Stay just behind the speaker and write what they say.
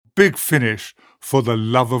Big Finish, for the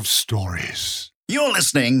love of stories. You're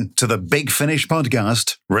listening to the Big Finish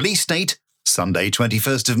podcast. Release date, Sunday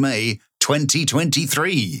 21st of May,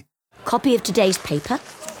 2023. Copy of today's paper.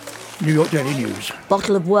 New York Daily News.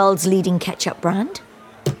 Bottle of world's leading ketchup brand.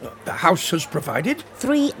 The House has provided.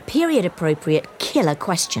 3 period-appropriate killer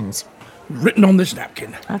questions. Written on this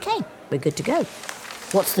napkin. OK, we're good to go.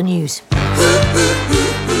 What's the news?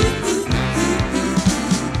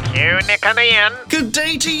 You, Nick and Ian. Good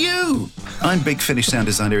day to you. I'm Big Finish sound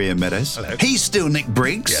designer Iain Meadows. Hello. He's still Nick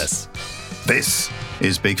Briggs. Yes. This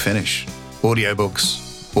is Big Finish.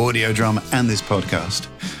 Audiobooks, audio drama, and this podcast.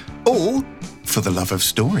 All for the love of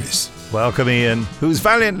stories. Welcome, Ian, who's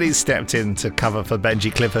valiantly stepped in to cover for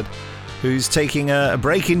Benji Clifford, who's taking a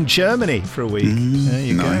break in Germany for a week. There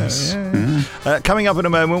you nice. go. Yeah. Coming up in a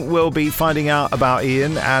moment, we'll be finding out about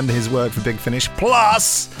Ian and his work for Big Finish,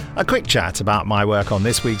 plus a quick chat about my work on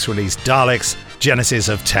this week's release, Daleks, Genesis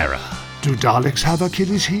of Terror. Do Daleks have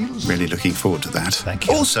Achilles' heels? Really looking forward to that. Thank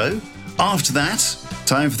you. Also, after that,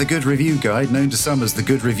 time for the Good Review Guide, known to some as the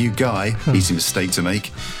Good Review Guy. Easy mistake to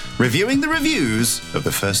make. Reviewing the reviews of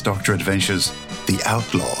the First Doctor adventures, The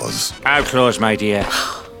Outlaws. Outlaws, my dear.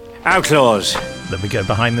 Outlaws. Then we go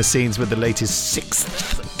behind the scenes with the latest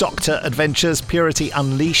 6th Doctor adventures, Purity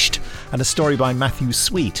Unleashed, and a story by Matthew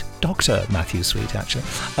Sweet. Dr. Matthew Sweet, actually.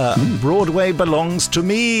 Broadway Belongs to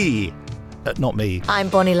Me. Not me. I'm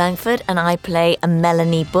Bonnie Langford, and I play a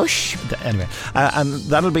Melanie Bush. Anyway, and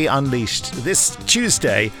that'll be unleashed this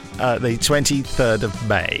Tuesday, the 23rd of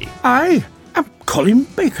May. I am Colin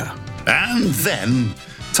Baker. And then,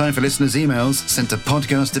 time for listeners' emails sent to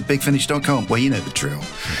podcast@bigfinish.com. Well, you know the drill.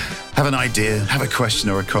 Have an idea, have a question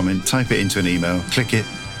or a comment, type it into an email, click it,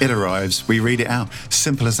 it arrives, we read it out.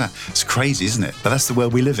 Simple as that. It's crazy, isn't it? But that's the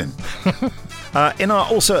world we live in. In our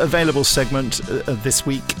also available segment this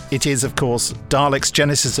week, it is, of course, Daleks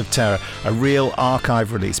Genesis of Terror, a real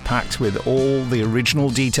archive release packed with all the original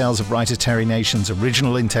details of writer Terry Nation's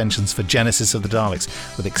original intentions for Genesis of the Daleks,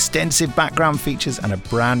 with extensive background features and a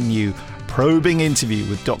brand new probing interview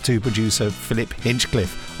with Doctor Who producer Philip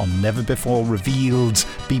Hinchcliffe on never-before-revealed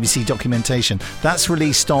BBC documentation. That's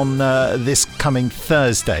released on this coming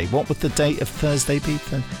Thursday. What would the date of Thursday be?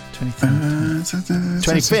 25th.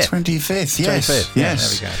 25th, yes. 25th. Yeah, there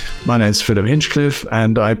we go. My name's Philip Hinchcliffe,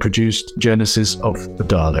 and I produced Genesis of the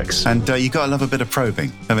Daleks. And you got to love a bit of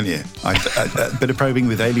probing, haven't you? A bit of probing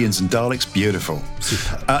with aliens and Daleks, beautiful.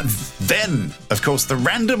 Then, of course, the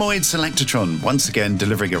Randomoid Selectatron, once again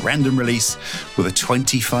delivering a random release with a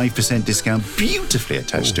 25% discount, beautifully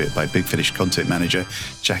attached to it by Big Finish content manager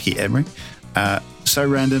Jackie Emery. So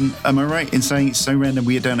random. Am I right in saying it's so random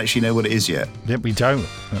we don't actually know what it is yet? Yeah, we don't.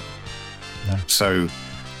 No. So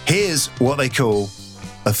here's what they call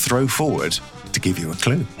a throw forward to give you a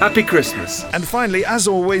clue. Happy Christmas. And finally, as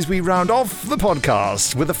always, we round off the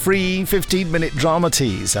podcast with a free 15-minute drama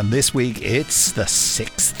tease. And this week, it's the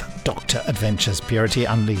 6th Doctor Adventures, Purity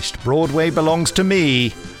Unleashed. Broadway Belongs to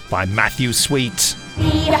Me by Matthew Sweet.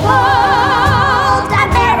 Behold,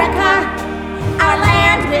 America, our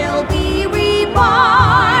land will be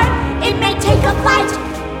reborn. It may take a flight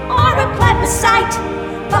or a plebiscite,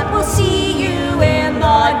 but we'll see you in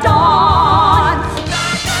the dawn.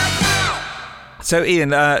 So, Ian,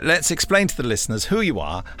 let's explain to the listeners who you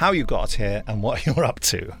are, how you got here, and what you're up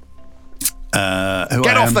to.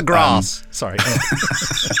 Get off the grass. Sorry.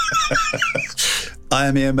 I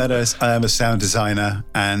am Iain Meadows. I am a sound designer.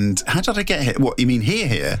 And how did I get here? What, you mean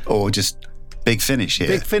here, or just Big Finish here?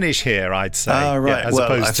 Big Finish here, I'd say. Oh, right. Yeah, as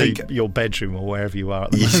opposed to your bedroom or wherever you are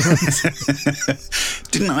at the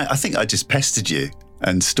moment. Didn't I? I think I just pestered you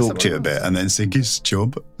and stalked you a bit and then said, "Give us a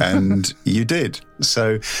job." And you did.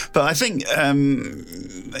 So, but I think,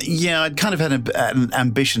 I'd kind of had an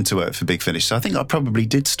ambition to work for Big Finish. So I think I probably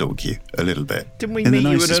did stalk you a little bit. Didn't we meet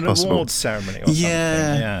you at an awards ceremony or something?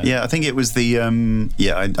 Yeah. I think it was the,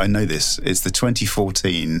 I know this. It's the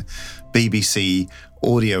 2014 BBC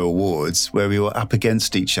Audio Awards where we were up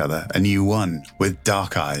against each other and you won with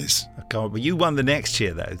Dark Eyes. God, well, you won the next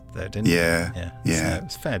year, though, didn't you? Yeah. So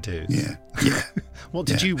it's fair dues. Yeah. What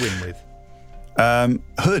did you win with?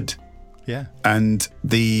 Hood. Yeah. And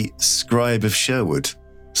the Scribe of Sherwood.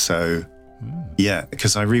 So,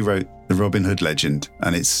 because I rewrote the Robin Hood legend,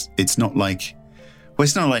 and it's not like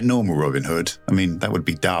normal Robin Hood. I mean, that would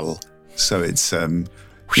be dull. So it's full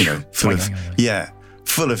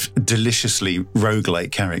of deliciously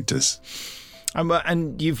roguelike characters.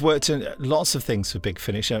 And you've worked in lots of things for Big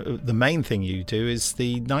Finish. The main thing you do is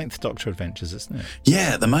the Ninth Doctor Adventures, isn't it?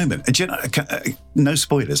 Yeah, at the moment. And, no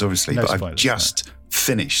spoilers, obviously, No but spoilers, I've just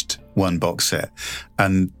finished one box set,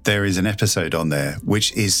 and there is an episode on there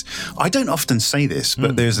which is, I don't often say this,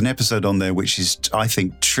 but there's an episode on there which is, I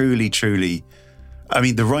think, truly, I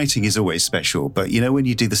mean, the writing is always special, but, when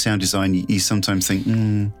you do the sound design, you sometimes think,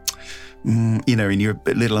 and you're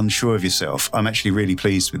a little unsure of yourself. I'm actually really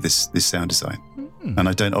pleased with this sound design, and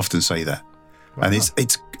I don't often say that. Wow. And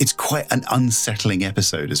it's quite an unsettling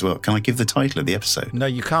episode as well. Can I give the title of the episode? No,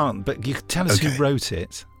 you can't. But you can tell us who wrote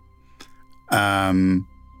it. Lauren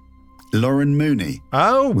Mooney.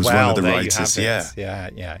 Was one of the there writers. You have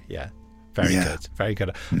it. Yeah. Very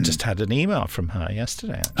good. I just had an email from her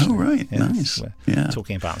yesterday, actually. Oh, right. Yes, Nice.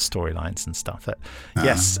 Talking about storylines and stuff.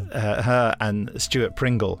 Yes, her and Stuart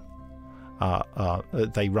Pringle,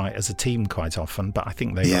 they write as a team quite often, but I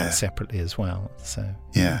think they write separately as well. So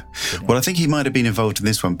yeah. Well, I think he might have been involved in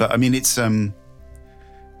this one, but I mean, it's when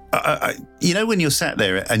you're sat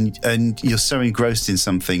there and you're so engrossed in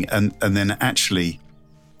something, and then actually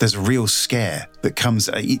there's a real scare that comes.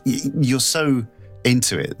 You're so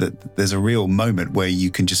into it that there's a real moment where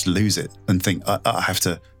you can just lose it and think, I have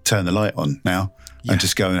to turn the light on now and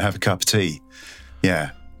just go and have a cup of tea.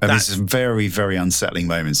 Yeah. And there's some very, very unsettling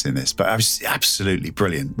moments in this, but absolutely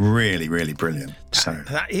brilliant. Really, really brilliant.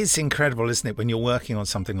 That is incredible, isn't it, when you're working on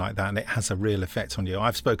something like that and it has a real effect on you.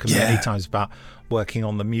 I've spoken many times about working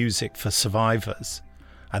on the music for Survivors,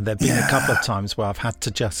 and there have been a couple of times where I've had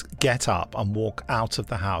to just get up and walk out of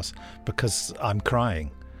the house because I'm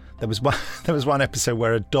crying. There was one episode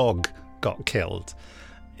where a dog got killed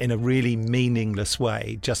in a really meaningless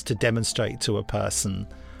way, just to demonstrate to a person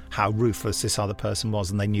how ruthless this other person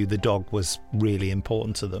was, and they knew the dog was really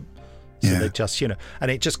important to them. So they just,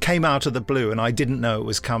 and it just came out of the blue, and I didn't know it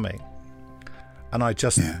was coming. And I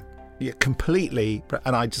just completely,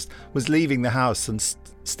 and I just was leaving the house, and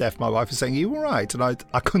Steph, my wife, was saying, "Are you all right?" And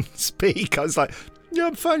I couldn't speak. I was like, "Yeah,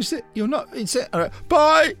 I'm fine." She said, "You're not." He said,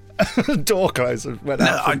 "Bye." Door closed and went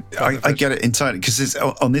out. I get it entirely, because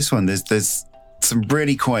on this one, there's some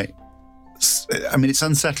really quite. I mean, it's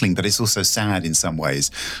unsettling, but it's also sad in some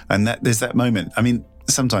ways. And there's that moment. I mean,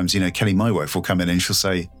 sometimes, Kelly, my wife, will come in and she'll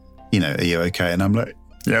say, "Are you okay?" And I'm like,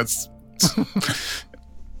 "Yes,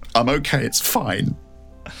 I'm okay. It's fine."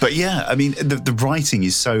 But yeah, I mean, the writing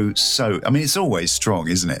is so. I mean, it's always strong,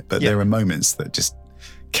 isn't it? But there are moments that just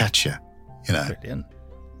catch you. Brilliant.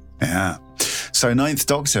 Yeah. So Ninth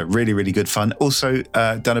Doctor, really, really good fun. Also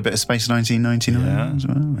done a bit of Space 1999 as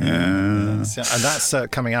well. Yeah. And that's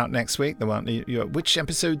coming out next week. The one. Which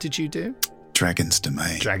episode did you do? Dragon's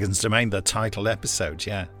Domain. Dragon's Domain, the title episode.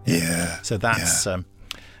 Yeah. So that's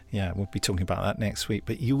we'll be talking about that next week.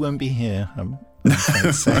 But you won't be here. No.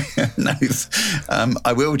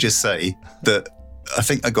 I will just say that I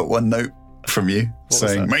think I got one note from you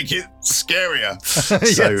saying, "Make it scarier."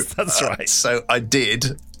 Yes, that's right. So I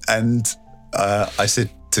did, and I said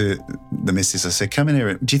to the missus, I said, "Come in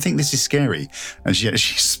here. Do you think this is scary?" And she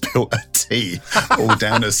actually spilled her tea all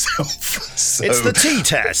down herself. So, it's the tea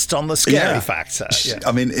test on the scary factor.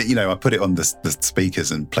 I mean, I put it on the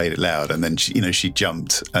speakers and played it loud, and then she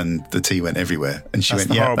jumped, and the tea went everywhere. And she That's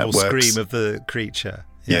went, the horrible that works. scream of the creature.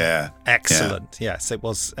 Yeah. Excellent. Yeah. Yes, it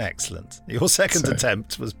was excellent. Your second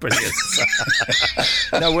attempt was brilliant.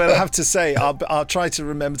 No, we'll have to say, I'll try to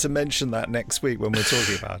remember to mention that next week when we're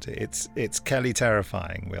talking about it. It's Kelly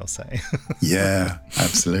terrifying, we'll say. Yeah,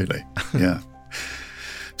 absolutely. Yeah.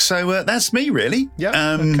 So that's me, really.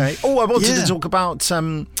 Yeah. Okay. Oh, I wanted to talk about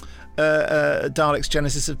Daleks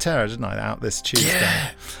Genesis of Terror, didn't I? Out this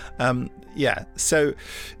Tuesday. So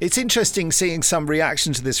it's interesting seeing some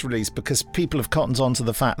reaction to this release, because people have cottoned on to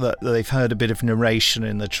the fact that they've heard a bit of narration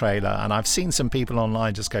in the trailer, and I've seen some people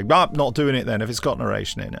online just going, not doing it then if it's got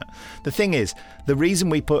narration in it. The thing is, the reason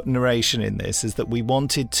we put narration in this is that we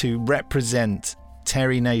wanted to represent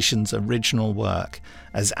Terry Nation's original work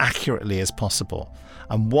as accurately as possible.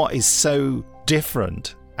 And what is so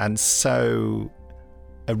different and so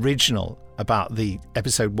original about the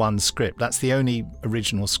episode 1 script, that's the only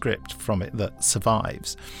original script from it that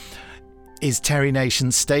survives, is Terry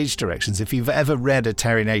Nation's stage directions. If you've ever read a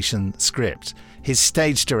Terry Nation script, his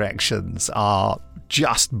stage directions are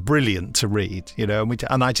just brilliant to read,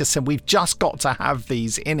 and I just said, we've just got to have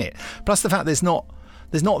these in it. Plus the fact there's not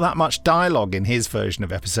that much dialogue in his version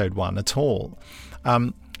of episode 1 at all.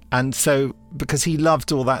 And so, because he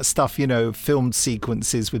loved all that stuff, filmed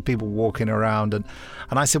sequences with people walking around. And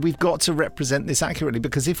I said, we've got to represent this accurately,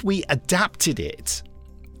 because if we adapted it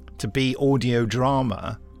to be audio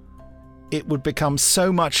drama, it would become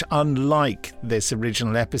so much unlike this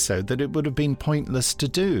original episode that it would have been pointless to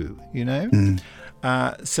do, you know?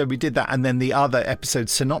 So we did that. And then the other episode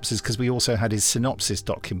synopsis, because we also had his synopsis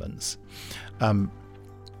documents,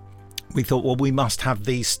 we thought, well, we must have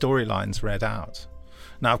these storylines read out.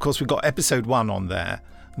 Now, of course, we've got episode 1 on there.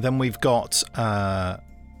 Then we've got the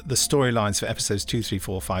storylines for episodes 2, 3,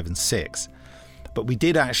 4, 5 and 6. But we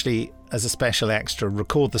did actually, as a special extra,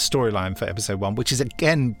 record the storyline for episode 1, which is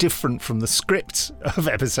again different from the script of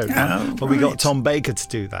episode 1. But we got Tom Baker to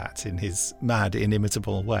do that in his mad,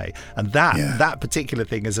 inimitable way. And that particular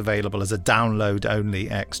thing is available as a download-only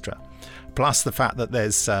extra. Plus the fact that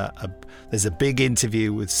there's a big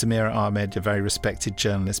interview with Samira Ahmed, a very respected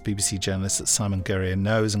journalist, BBC journalist that Simon Gurrier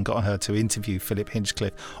knows, and got her to interview Philip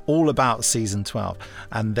Hinchcliffe all about season 12.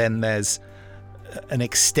 And then there's an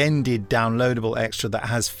extended downloadable extra that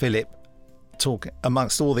has Philip talk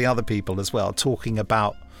amongst all the other people as well, talking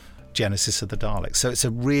about Genesis of the Daleks. So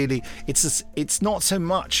it's not so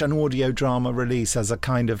much an audio drama release as a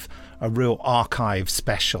kind of a real archive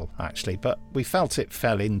special, actually, but we felt it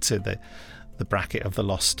fell into the bracket of the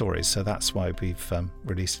lost stories, so that's why we've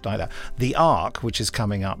released it like that. The Ark, which is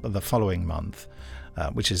coming up the following month,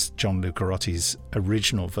 which is John Lucarotti's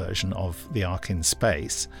original version of The Ark in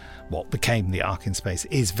Space, what became The Ark in Space,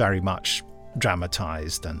 is very much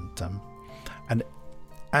dramatised, and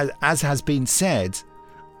as has been said,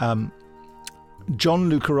 John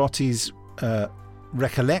Lucarotti's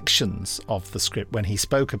recollections of the script when he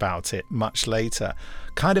spoke about it much later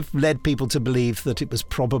kind of led people to believe that it was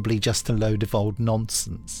probably just a load of old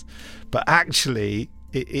nonsense. But actually,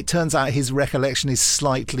 it turns out his recollection is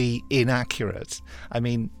slightly inaccurate. I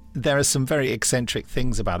mean, there are some very eccentric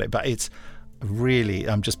things about it, but it's really,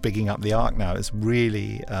 I'm just bigging up the Ark now, it's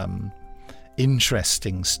really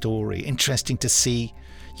interesting story. Interesting to see.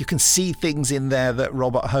 You can see things in there that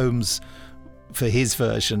Robert Holmes, for his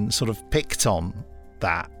version, sort of picked on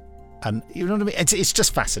that. And you know what I mean? It's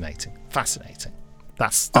just fascinating. Fascinating.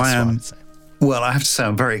 That's what I would say. Well, I have to say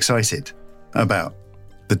I'm very excited about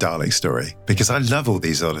the Dalek story because I love all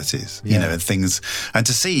these oddities, you know, and things. And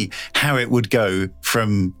to see how it would go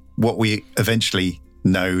from what we eventually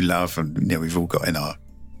know, love, and you know, we've all got in our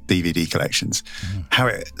DVD collections, how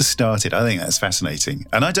it started, I think that's fascinating.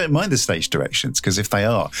 And I don't mind the stage directions, because if they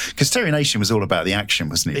are, because Terry Nation was all about the action,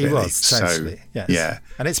 wasn't he? He really? was, totally, so, yes. Yeah.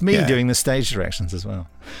 And it's me doing the stage directions as well.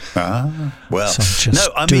 Ah, well.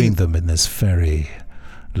 So I'm just doing them in this very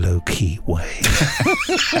low-key way.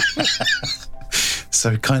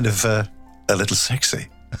 So kind of a little sexy.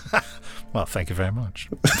 Well, thank you very much.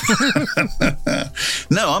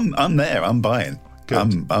 No, I'm there. I'm buying.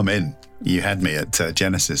 Good. I'm in. You had me at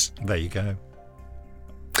Genesis. There you go.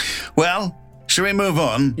 Well, shall we move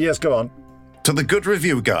on? Yes, go on. To the Good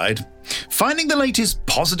Review Guide. Finding the latest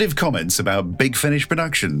positive comments about Big Finish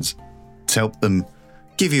Productions to help them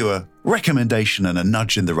give you a recommendation and a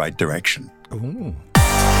nudge in the right direction. Ooh.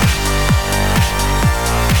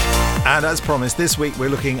 And as promised, this week we're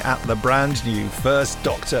looking at the brand new First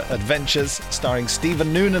Doctor Adventures, starring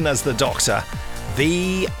Stephen Noonan as the Doctor,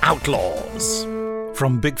 The Outlaws.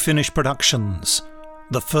 From Big Finish Productions,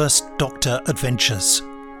 The First Doctor Adventures,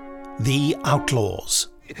 The Outlaws.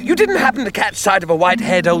 You didn't happen to catch sight of a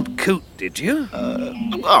white-haired old coot, did you?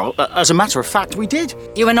 Well, as a matter of fact, we did.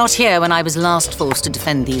 You were not here when I was last forced to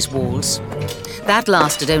defend these walls. That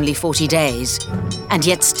lasted only 40 days, and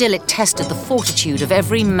yet still it tested the fortitude of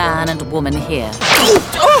every man and woman here.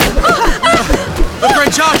 The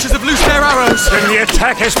French archers have loosed their arrows! Then the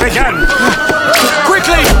attack has begun!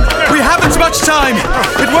 Quickly! We haven't much time!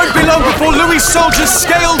 It won't be long before Louis' soldiers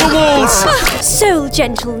scale the walls! So,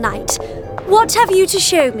 gentle knight, what have you to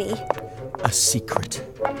show me? A secret.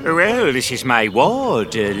 Well, this is my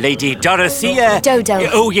ward, Lady Dorothea... Dodo.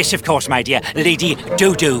 Oh, yes, of course, my dear. Lady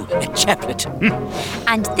Dodo Chaplet.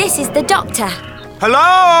 And this is the Doctor.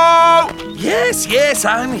 Hello? Yes,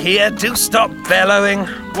 I'm here. Do stop bellowing.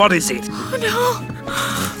 What is it? Oh, no.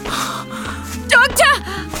 Doctor,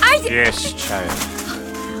 Yes, child.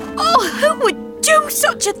 Oh, who would do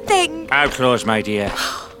such a thing? Outlaws, my dear.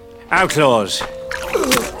 Outlaws.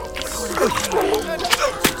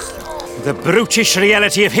 The brutish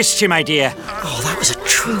reality of history, my dear. Oh, that was a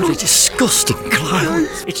truly disgusting clown.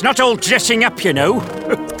 It's not all dressing up, you know.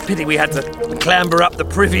 Pity we had to clamber up the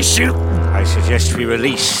privy chute. I suggest we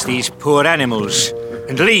release these poor animals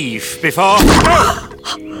and leave before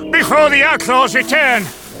the outlaws return.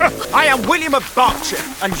 I am William of Berkshire,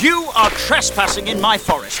 and you are trespassing in my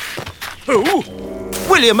forest. Who?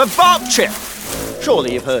 William of Berkshire.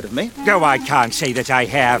 Surely you've heard of me. No, I can't say that I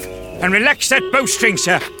have. And relax that bowstring,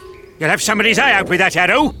 sir. You'll have somebody's eye out with that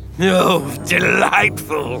arrow. Oh,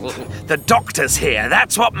 delightful. The doctor's here,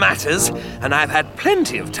 that's what matters, and I've had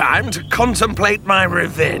plenty of time to contemplate my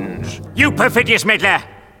revenge. You perfidious meddler!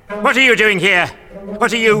 What are you doing here?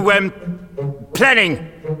 What are you, planning?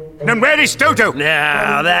 And where is Dodo?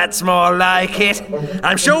 Now, that's more like it.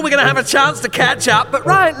 I'm sure we're going to have a chance to catch up, but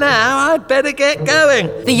right now, I'd better get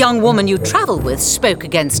going. The young woman you travelled with spoke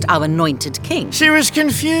against our anointed king. She was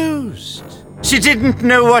confused. She didn't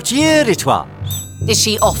know what year it was. Is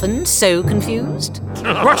she often so confused?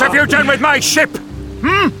 What have you done with my ship?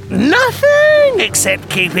 Nothing, except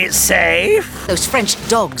keep it safe. Those French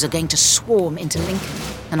dogs are going to swarm into Lincoln,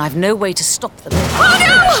 and I've no way to stop them. Oh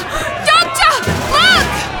no! Doctor! Look!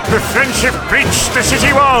 The French have breached the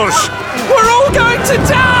city walls. We're all going to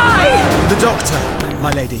die! The doctor,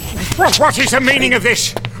 my lady. What is the meaning of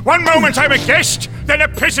this? One moment I'm a guest, then a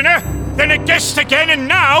prisoner, then a guest again, and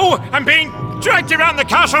now I'm being dragged around the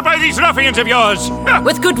castle by these ruffians of yours.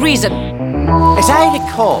 With good reason. As I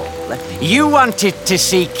recall, you wanted to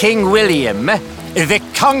see King William, the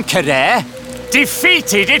Conqueror,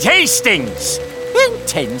 defeated at Hastings in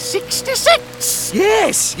 1066.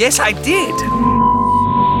 Yes, I did.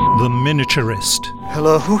 The miniaturist.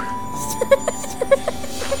 Hello?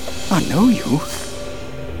 I know you.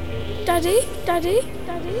 Daddy?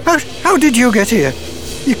 How did you get here?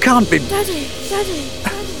 You can't be... Daddy.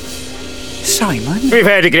 Simon? We've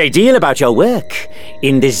heard a great deal about your work,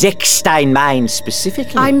 in the Zechstein mine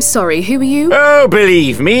specifically. I'm sorry, who are you? Oh,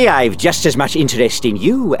 believe me, I've just as much interest in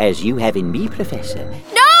you as you have in me, Professor.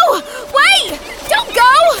 No! Wait! Don't go!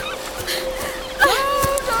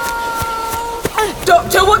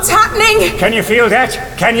 Doctor, what's happening? Can you feel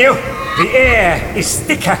that? Can you? The air is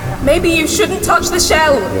thicker. Maybe you shouldn't touch the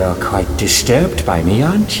shell. You're quite disturbed by me,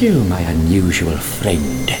 aren't you, my unusual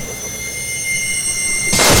friend?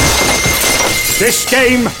 This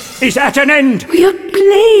game is at an end. We are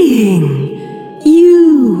playing.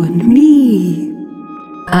 You and me.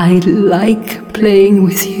 I like playing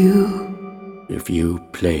with you. If you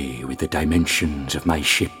play with the dimensions of my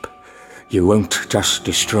ship, you won't just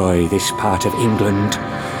destroy this part of England.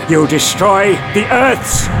 You'll destroy the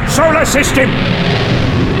Earth's solar system.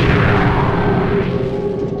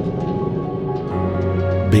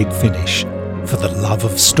 Big Finish, for the love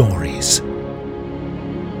of stories.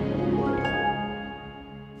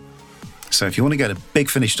 So if you want to go to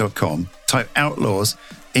bigfinish.com, type Outlaws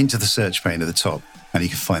into the search pane at the top, and you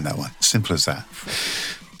can find that one. Simple as that.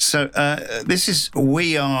 So this is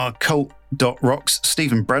We Are Cult.Rocks.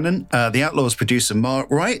 Stephen Brennan, the Outlaws producer Mark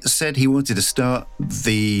Wright, said he wanted to start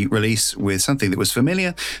the release with something that was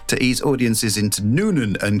familiar to ease audiences into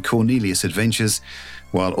Noonan and Cornelius adventures,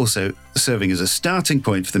 while also serving as a starting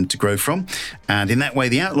point for them to grow from. And in that way,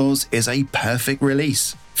 the Outlaws is a perfect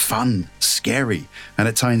release. Fun, scary, and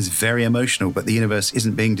at times very emotional, but the universe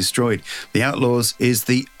isn't being destroyed. The Outlaws is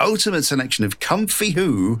the ultimate selection of comfy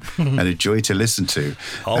who and a joy to listen to.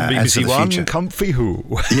 On BBC One, Comfy Who.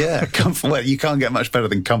 Yeah, well, you can't get much better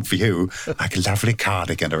than Comfy Who, like a lovely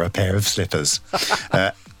cardigan or a pair of slippers.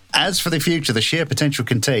 As for the future, the sheer potential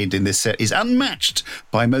contained in this set is unmatched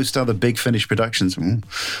by most other Big Finish productions.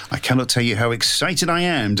 I cannot tell you how excited I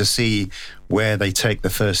am to see where they take the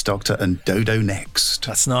First Doctor and Dodo next.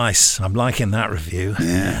 That's nice. I'm liking that review.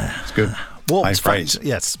 Yeah, it's good. High praise.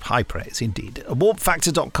 Yes, high praise indeed.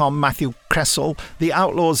 Warpfactor.com, Matthew Kressel. The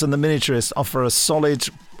Outlaws and the Miniaturists offer a solid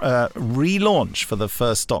relaunch for the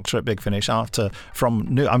First Doctor at Big Finish I'm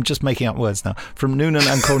just making up words now. From Noonan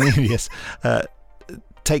and Cornelius.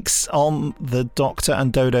 Takes on the Doctor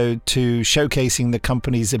and Dodo to showcasing the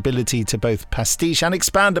company's ability to both pastiche and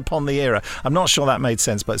expand upon the era. I'm not sure that made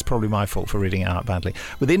sense, but it's probably my fault for reading it out badly.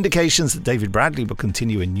 With indications that David Bradley will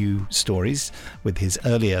continue in new stories with his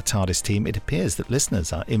earlier TARDIS team, it appears that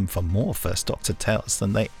listeners are in for more First Doctor tales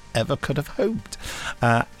than they ever could have hoped.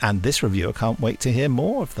 And this reviewer can't wait to hear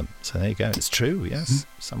more of them. So there you go. It's true, yes.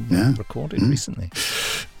 Someone recorded recently.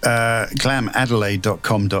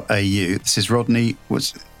 glamadelaide.com.au. This is Rodney.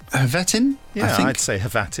 Was Havatin? Yeah, I'd say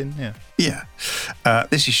Havatin, yeah. Yeah.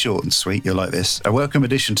 This is short and sweet. You'll like this. A welcome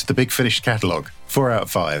addition to the Big Finish catalogue. 4 out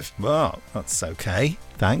of 5. Well, that's okay.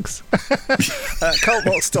 Thanks.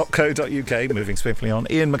 Cultbox.co.uk, moving swiftly on.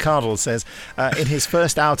 Iain McArdle says, in his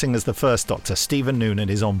first outing as the First Doctor, Stephen Noonan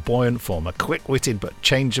is on buoyant form. Quick-witted but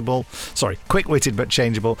changeable.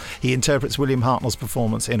 He interprets William Hartnell's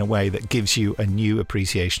performance in a way that gives you a new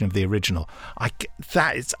appreciation of the original. I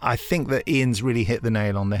think that Ian's really hit the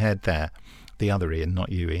nail on the head there. The other Ian,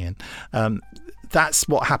 not you, Ian. That's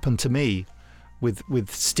what happened to me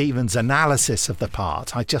with Stephen's analysis of the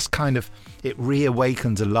part. I just it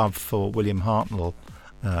reawakened a love for William Hartnell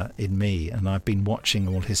in me, and I've been watching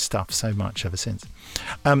all his stuff so much ever since.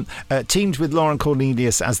 Teamed with Lauren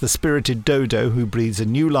Cornelius as the spirited Dodo, who breathes a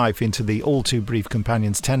new life into the all-too-brief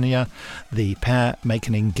companion's tenure, the pair make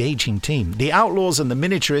an engaging team. The Outlaws and the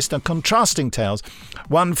Miniaturist are contrasting tales,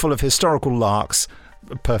 one full of historical larks,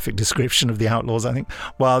 a perfect description of the Outlaws, I think,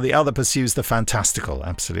 while the other pursues the fantastical,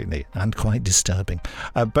 absolutely, and quite disturbing.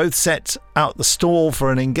 Both set out the stall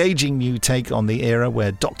for an engaging new take on the era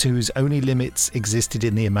where Doctor Who's only limits existed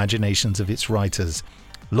in the imaginations of its writers.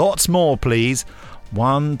 Lots more, please.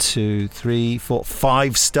 1, 2, 3, 4,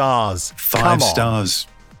 5 stars. 5 stars.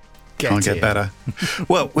 Can't get better.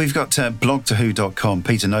 Well, we've got blogtowho.com,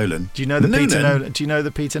 Peter Nolan. Do you know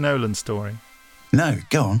the Peter Nolan story? No,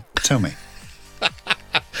 go on, tell me.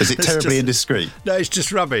 Is it terribly indiscreet? No, it's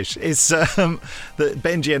just rubbish. It's that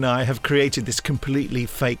Benji and I have created this completely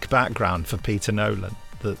fake background for Peter Nolan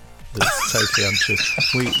that's totally untrue.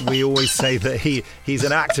 We always say that he's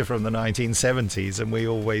an actor from the 1970s, and we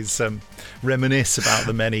always reminisce about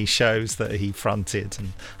the many shows that he fronted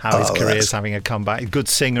and how his career's having a comeback. A good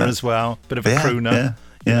singer as well, bit of a crooner. Yeah.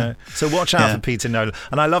 You know? So watch out for Peter Nolan.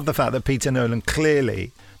 And I love the fact that Peter Nolan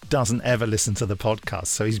clearly doesn't ever listen to the podcast,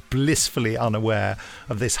 so he's blissfully unaware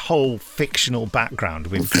of this whole fictional background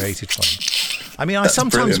we've created for him. I mean, I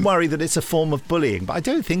sometimes worry that it's a form of bullying, but I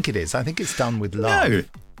don't think it is. I think it's done with love. No,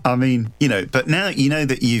 I mean, but now you know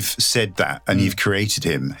that you've said that and you've created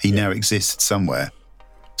him. He now exists somewhere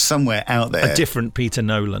out there. A different Peter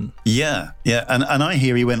Nolan. Yeah. And I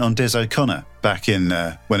hear he went on Des O'Connor back in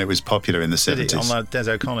when it was popular in the 70s. Did he? On the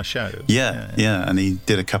Des O'Connor show? Yeah, and he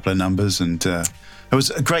did a couple of numbers, and it was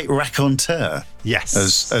a great raconteur.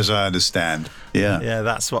 Yes, as I understand. Yeah,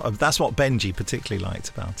 that's what Benji particularly liked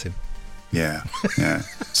about him. Yeah.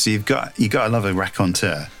 So you got to love a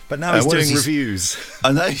raconteur. But now he's doing reviews.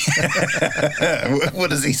 I know. What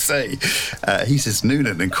does he say? He says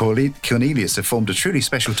Noonan and Cornelius have formed a truly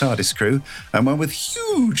special TARDIS crew, and one with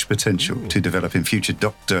huge potential to develop in future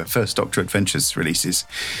First Doctor Adventures releases.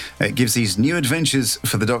 It gives these new adventures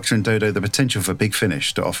for the Doctor and Dodo the potential for Big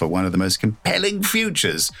Finish to offer one of the most compelling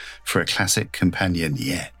futures for a classic companion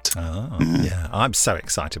yet. Yeah. I'm so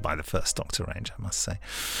excited by the First Doctor range, I must say.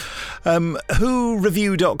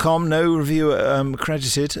 WhoReview.com, no reviewer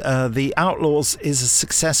credited. The Outlaws is a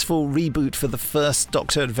successful reboot for the First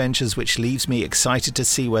Doctor Adventures, which leaves me excited to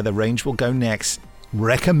see where the range will go next.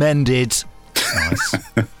 Recommended. Nice.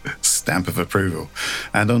 Stamp of approval.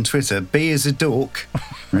 And on Twitter, B is a dork.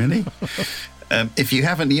 Really? If you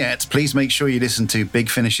haven't yet, please make sure you listen to Big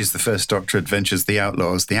Finish's The First Doctor Adventures, The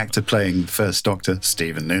Outlaws. The actor playing the First Doctor,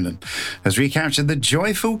 Stephen Noonan, has recaptured the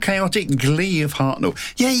joyful, chaotic glee of Hartnell.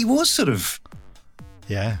 Yeah, he was sort of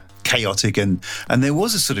chaotic, and there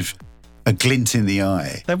was a sort of a glint in the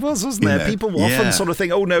eye. There was, wasn't there? People often sort of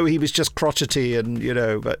think, oh no, he was just crotchety, and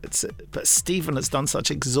but Stephen has done such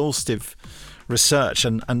exhaustive research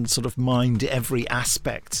and sort of mined every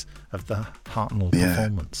aspect of the Hartnell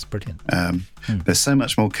performance. Brilliant. There's so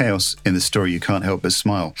much more chaos in the story, you can't help but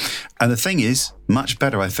smile. And the thing is, much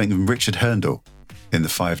better, I think, than Richard Herndl in The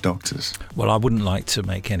Five Doctors. Well, I wouldn't like to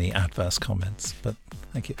make any adverse comments, but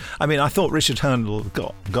thank you. I mean, I thought Richard Herndl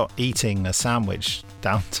got eating a sandwich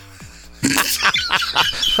down to...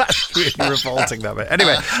 That's really revolting, that bit.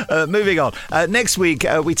 Anyway, moving on. Next week,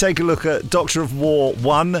 we take a look at Doctor of War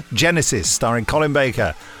 1, Genesis, starring Colin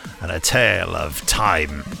Baker, and a tale of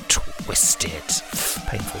time twisted.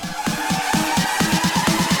 Painful.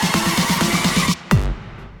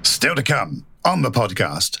 Still to come on the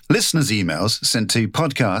podcast, listeners' emails sent to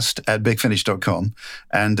podcast@bigfinish.com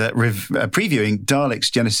and previewing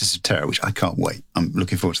Daleks Genesis of Terror, which I can't wait. I'm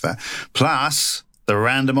looking forward to that. Plus, the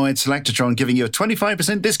Randomoid Selectatron giving you a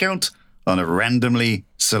 25% discount on a randomly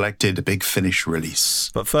selected Big Finish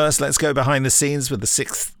release. But first, let's go behind the scenes with the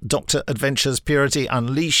Sixth Doctor Adventures Purity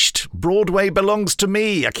Unleashed. Broadway belongs to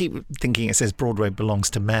me. I keep thinking it says Broadway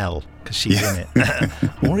belongs to Mel, because she's in it.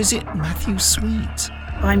 Or is it Matthew Sweet?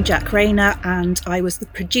 I'm Jack Rayner, and I was the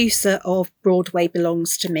producer of Broadway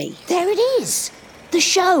Belongs to Me. There it is. The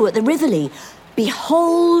show at the Rivoli.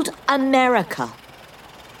 Behold America.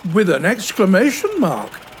 With an exclamation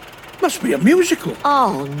mark. Must be a musical.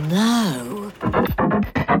 Oh, no.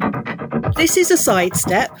 This is a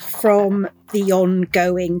sidestep from the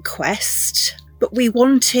ongoing quest, but we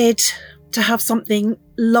wanted to have something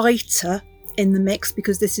lighter in the mix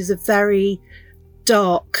because this is a very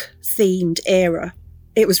dark themed era.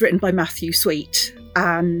 It was written by Matthew Sweet,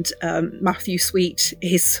 and Matthew Sweet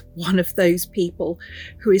is one of those people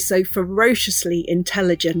who is so ferociously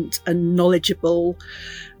intelligent and knowledgeable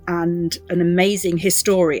and an amazing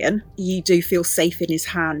historian. You do feel safe in his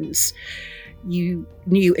hands. you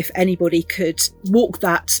knew if anybody could walk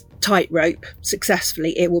that tightrope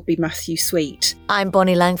successfully, it would be Matthew Sweet. I'm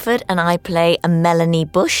Bonnie Langford and I play a Melanie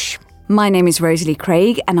Bush. My name is Rosalie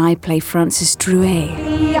Craig and I play Frances Drouet.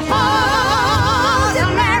 Behold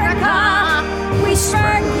America, we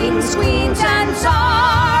spurn kings, queens and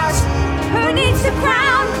czars. Who needs the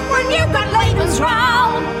crown when you've got labels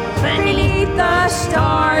round beneath the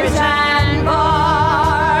stars and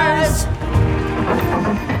bars?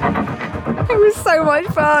 It was so much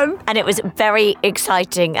fun. And it was very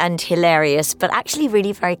exciting and hilarious, but actually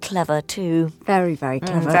really very clever too. Very, very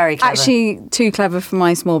clever. Very clever. Actually, too clever for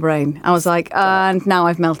my small brain. I was like, and now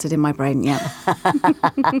I've melted in my brain, yeah.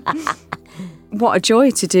 What a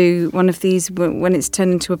joy to do one of these when it's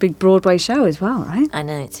turned into a big Broadway show as well, right? I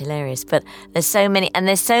know, it's hilarious, but there's so many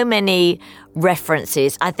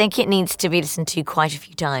references. I think it needs to be listened to quite a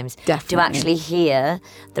few times to actually hear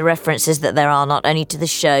the references that there are, not only to the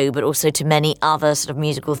show but also to many other sort of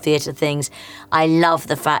musical theatre things. I love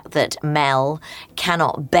the fact that Mel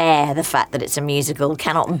cannot bear the fact that it's a musical,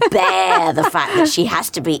 cannot bear the fact that she has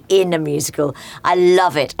to be in a musical. I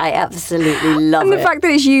love it. I absolutely love it. And the fact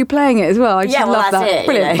that it's you playing it as well. I just love that. It,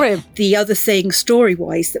 brilliant, brilliant. The other thing,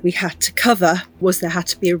 story-wise, that we had to cover was there had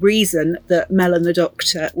to be a reason that Mel and the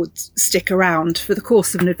Doctor would stick around for the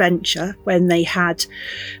course of an adventure when they had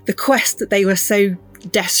the quest that they were so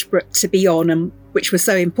desperate to be on and which was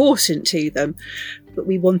so important to them. But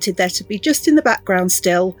we wanted there to be just in the background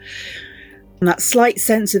still, and that slight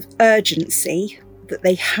sense of urgency that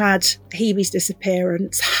they had Hebe's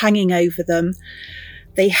disappearance hanging over them.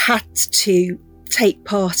 They had to take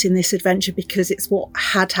part in this adventure because it's what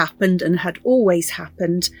had happened and had always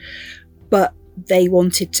happened, but they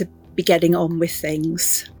wanted to be getting on with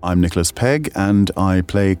things. I'm Nicholas Pegg and I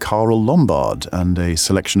play Carl Lombard and a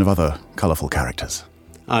selection of other colourful characters.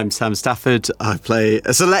 I'm Sam Stafford. I play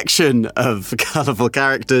a selection of colourful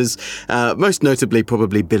characters, most notably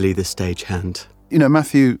probably Billy the stagehand. You know,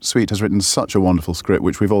 Matthew Sweet has written such a wonderful script,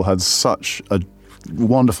 which we've all had such a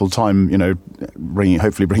wonderful time, you know,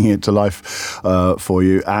 hopefully bringing it to life for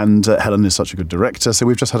you. And Helen is such a good director, so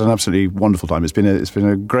we've just had an absolutely wonderful time. It's been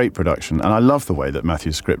a great production, and I love the way that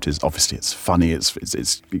Matthew's script is. Obviously, it's funny,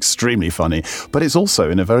 it's extremely funny, but it's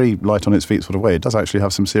also in a very light on its feet sort of way. It does actually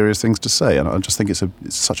have some serious things to say, and I just think it's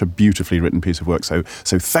such a beautifully written piece of work. So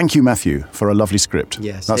thank you, Matthew, for a lovely script.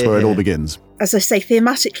 Yes, that's where it all begins. As I say,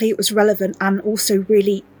 thematically, it was relevant and also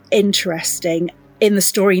really interesting. In the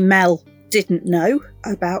story, Mel didn't know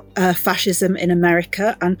about fascism in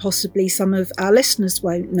America, and possibly some of our listeners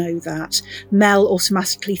won't know that. Mel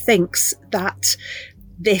automatically thinks that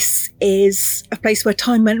this is a place where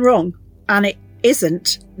time went wrong, and it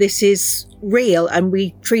isn't. This is real, and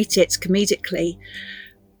we treat it comedically.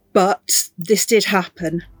 But this did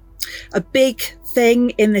happen. A big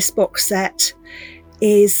thing in this box set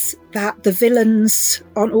is that the villains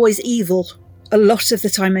aren't always evil. A lot of the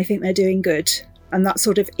time they think they're doing good, and that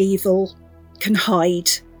sort of evil can hide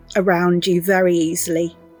around you very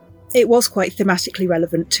easily. It was quite thematically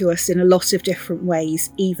relevant to us in a lot of different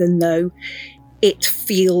ways, even though it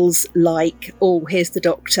feels like, oh, here's the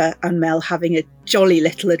Doctor and Mel having a jolly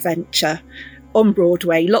little adventure on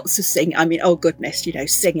Broadway, lots of singing. I mean, oh goodness, you know,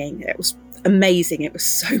 singing. It was amazing. It was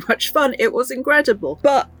so much fun. It was incredible.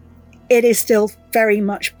 But it is still very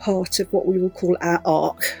much part of what we will call our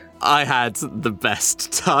arc. I had the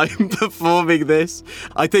best time performing this.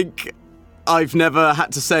 I think I've never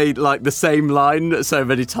had to say like the same line so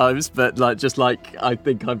many times, but I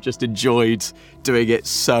think I've just enjoyed doing it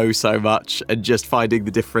so much, and just finding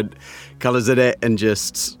the different colours in it, and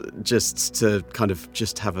just to kind of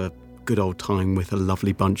just have a good old time with a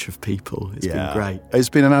lovely bunch of people. It's been great. It's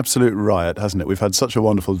been an absolute riot, hasn't it? We've had such a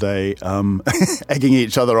wonderful day, egging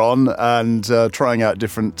each other on and trying out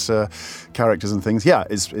different characters and things. Yeah,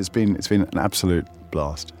 it's been an absolute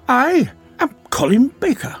blast. I am Colin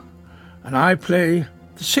Baker, and I play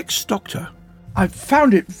the Sixth Doctor. I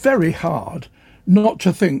found it very hard not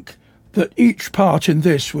to think that each part in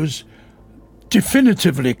this was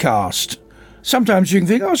definitively cast. Sometimes you can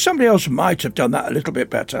think, oh, somebody else might have done that a little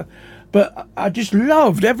bit better. But I just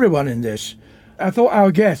loved everyone in this. I thought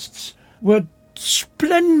our guests were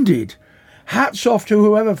splendid. Hats off to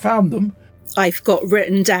whoever found them. I've got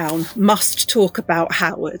written down, must talk about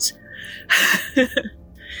Howard.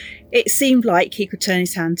 It seemed like he could turn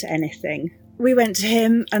his hand to anything. We went to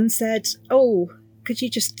him and said, oh, could you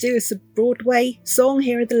just do us a Broadway song?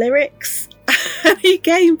 Here are the lyrics. And he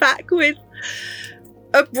came back with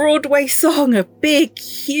a Broadway song, a big,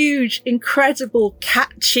 huge, incredible,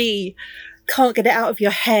 catchy, can't get it out of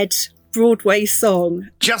your head Broadway song.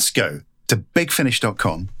 Just go to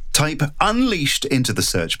bigfinish.com Type Unleashed into the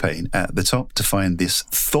search pane at the top to find this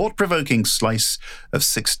thought-provoking slice of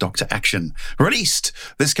Sixth Doctor action. Released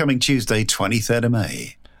this coming Tuesday, 23rd of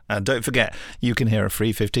May. And don't forget, you can hear a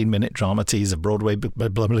free 15-minute drama tease of Broadway, blah,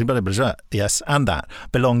 blah, blah, blah, blah, yes, and that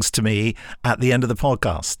belongs to me at the end of the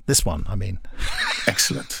podcast. This one, I mean.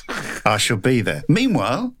 Excellent. I shall be there.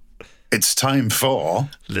 Meanwhile, it's time for...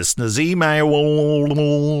 Listeners' emails.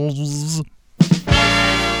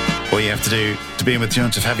 All you have to do to be in with the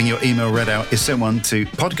chance of having your email read out is send one to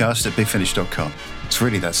podcast@bigfinish.com. It's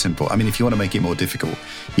really that simple. I mean, if you want to make it more difficult,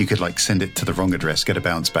 you could, send it to the wrong address, get a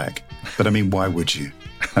bounce back. But, I mean, why would you?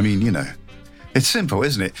 I mean, it's simple,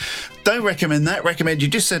 isn't it? Don't recommend that. Recommend you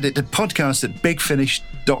just send it to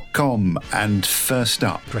podcast@bigfinish.com. And first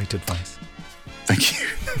up... Great advice. Thank you.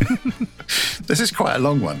 This is quite a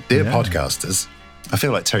long one. Dear podcasters. I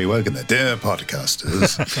feel like Terry Wogan there. Dear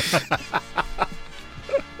podcasters.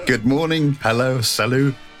 Good morning, hello,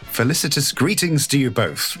 salut, felicitous greetings to you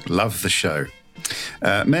both. Love the show.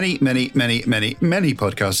 Many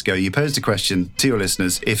podcasts ago, you posed a question to your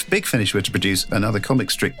listeners: if Big Finish were to produce another comic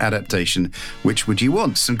strip adaptation, which would you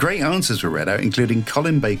want? Some great answers were read out, including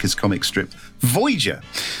Colin Baker's comic strip, Voyager.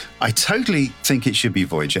 I totally think it should be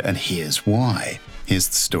Voyager, and here's why. Here's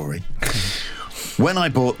the story. When I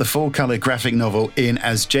bought the full-colour graphic novel in,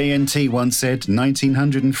 as JNT once said,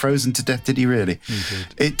 1900 and frozen to death, did he really?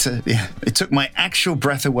 It took my actual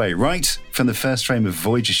breath away, right from the first frame of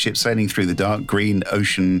Voyager's ship sailing through the dark green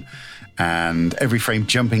ocean, and every frame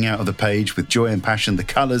jumping out of the page with joy and passion, the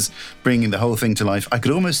colours bringing the whole thing to life. I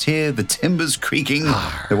could almost hear the timbers creaking,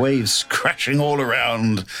 the waves crashing all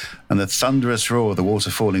around, and the thunderous roar of the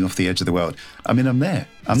water falling off the edge of the world. I mean, I'm there.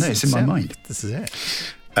 It's in my mind. This is it.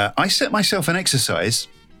 I set myself an exercise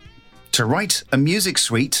to write a music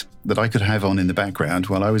suite that I could have on in the background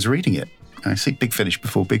while I was reading it. I see Big Finish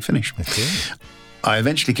before Big Finish. Okay. I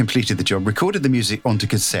eventually completed the job, recorded the music onto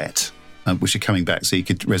cassette, which are coming back, so you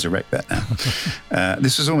could resurrect that now.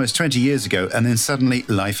 This was almost 20 years ago, and then suddenly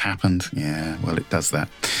life happened. Yeah, well, it does that.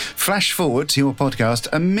 Flash forward to your podcast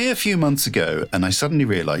a mere few months ago, and I suddenly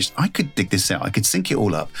realised I could dig this out. I could sync it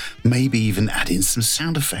all up, maybe even add in some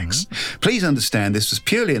sound effects. Please understand, this was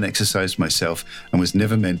purely an exercise for myself and was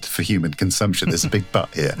never meant for human consumption. There's a big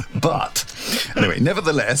but here. But, anyway,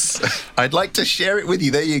 nevertheless, I'd like to share it with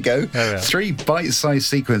you. There you go. Oh, yeah. 3 bite-sized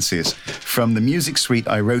sequences from the music suite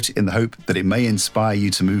I wrote in the hope that it may inspire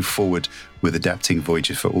you to move forward with adapting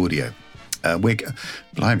Voyager for audio.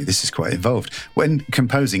 Blimey, this is quite involved. When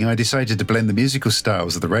composing, I decided to blend the musical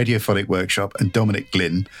styles of the Radiophonic Workshop and Dominic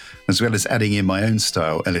Glynn, as well as adding in my own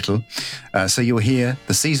style a little. So you'll hear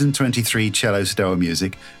the Season 23 cello-style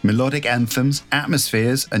music, melodic anthems,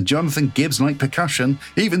 atmospheres, and Jonathan Gibbs-like percussion,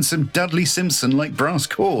 even some Dudley Simpson-like brass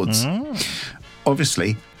chords.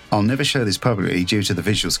 Obviously, I'll never show this publicly due to the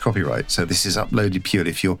visuals copyright, so this is uploaded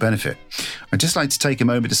purely for your benefit. I'd just like to take a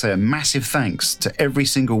moment to say a massive thanks to every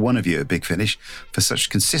single one of you at Big Finish for such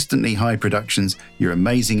consistently high productions. You're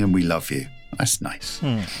amazing and we love you. That's nice.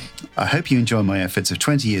 I hope you enjoy my efforts of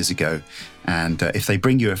 20 years ago, and if they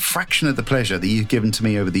bring you a fraction of the pleasure that you've given to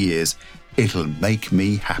me over the years, it'll make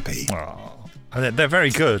me happy. Oh, they're very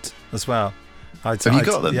good as well. Have you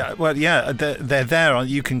got them? Yeah, well, yeah, they're there.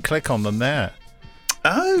 You can click on them there.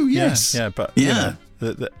 Oh, yes. Yeah, but you know,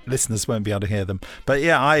 the listeners won't be able to hear them. But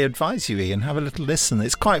yeah, I advise you, Ian, have a little listen.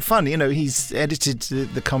 It's quite fun. You know, he's edited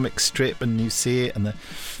the comic strip and you see it, and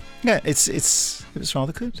it was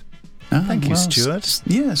rather good. Thank you, Stuart.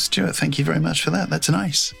 Yes, Stuart, thank you very much for that. That's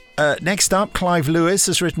nice. Next up, Clive Lewis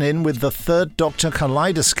has written in with the Third Doctor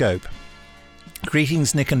Kaleidoscope.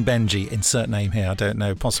 Greetings, Nick and Benji. Insert name here, I don't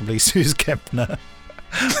know, possibly Suze Kempner.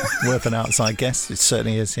 Worth an outside guess. It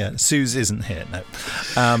certainly is. Yeah, Suze isn't here.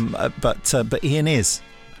 No, but Ian is.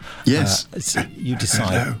 Yes. You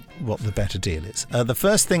decide what the better deal is. The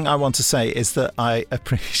first thing I want to say is that I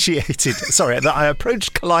approached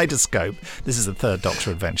Kaleidoscope. This is the Third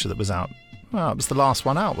Doctor adventure that was out. Well, it was the last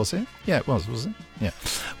one out, was it? Yeah, it was it? Yeah.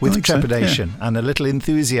 With trepidation and a little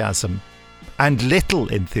enthusiasm.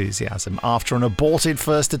 After an aborted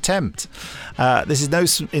first attempt. This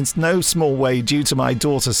is in no small way due to my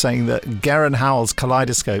daughter saying that Garen Howell's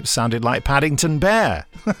Kaleidoscope sounded like Paddington Bear.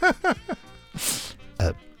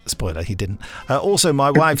 Spoiler, he didn't. Also,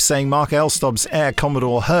 my wife saying Mark Elstob's Air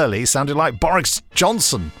Commodore Hurley sounded like Boris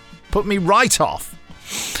Johnson. Put me right off.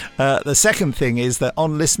 The second thing is that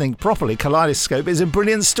on listening properly, Kaleidoscope is a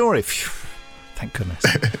brilliant story. Phew, thank goodness.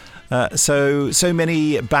 So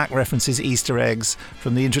many back references, Easter eggs,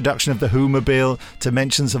 from the introduction of the Whomobile to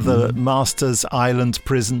mentions of the Masters Island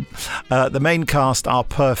prison. The main cast are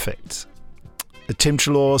perfect. Tim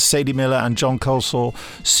Treloar, Sadie Miller and John Coleshaw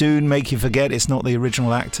soon make you forget it's not the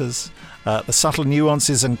original actors. The subtle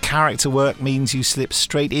nuances and character work means you slip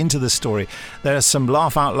straight into the story. There are some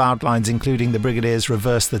laugh-out-loud lines, including the Brigadier's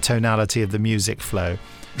reverse the tonality of the music flow.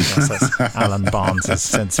 Yes, that's Alan Barnes'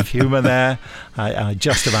 sense of humour there. I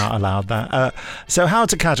just about allowed that. So how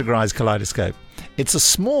to categorise Kaleidoscope? It's a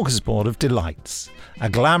smorgasbord of delights. A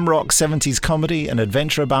glam rock 70s comedy, an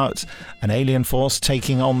adventure about an alien force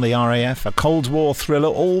taking on the RAF, a Cold War thriller,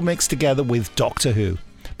 all mixed together with Doctor Who.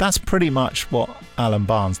 That's pretty much what Alan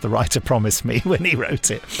Barnes, the writer, promised me when he wrote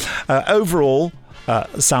it. Overall,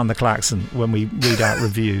 sound the klaxon when we read out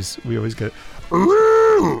reviews. We always go,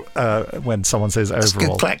 ooh, when someone says overall. That's a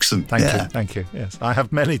good klaxon. Thank you. Yes, I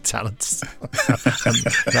have many talents, and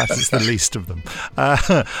that is the least of them.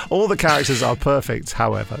 All the characters are perfect.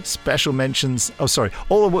 However, special mentions.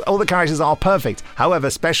 All the characters are perfect.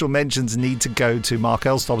 However, special mentions need to go to Mark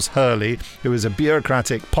Elstob's Hurley, who is a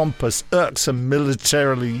bureaucratic, pompous, irksome,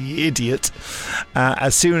 militarily idiot.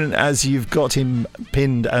 As soon as you've got him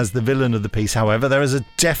pinned as the villain of the piece, however, there is a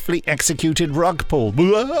deftly executed rug pull.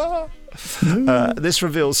 This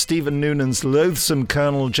reveals Stephen Noonan's loathsome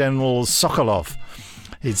Colonel General Sokolov.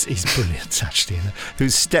 He's brilliant, actually,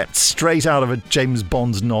 who's stepped straight out of a James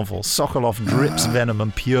Bond novel. Sokolov drips venom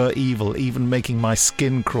and pure evil, even making my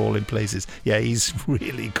skin crawl in places. Yeah, he's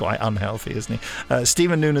really quite unhealthy, isn't he?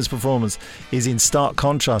 Stephen Noonan's performance is in stark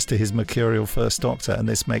contrast to his mercurial First Doctor, and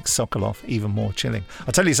this makes Sokolov even more chilling.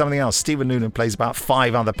 I'll tell you something else. Stephen Noonan plays about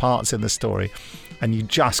 5 other parts in the story, and you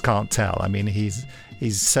just can't tell. I mean, he's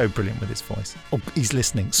so brilliant with his voice. Oh, he's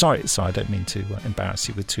listening. Sorry, I don't mean to embarrass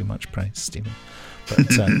you with too much praise, Stephen.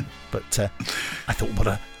 But I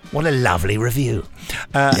thought, what a lovely review.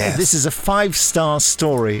 Yes. This is a 5-star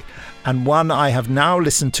story, and one I have now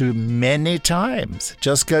listened to many times.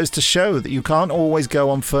 Just goes to show that you can't always go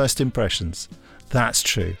on first impressions. That's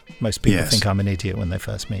true. Most people think I'm an idiot when they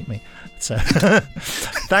first meet me. So,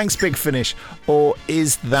 thanks, Big Finish. Or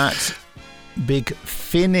is that Big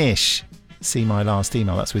Finish? See my last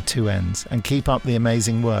email, that's with 2 N's. And keep up the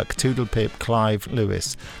amazing work. Toodlepip, Clive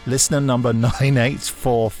Lewis. Listener number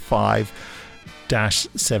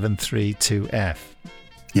 9845-732F.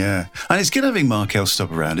 Yeah. And it's good having Mark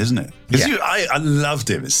Elstop around, isn't it? Because I loved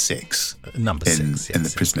him as 6. Number 6. In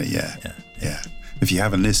The Prisoner, yeah. If you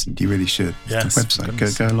haven't listened, you really should. Yes. The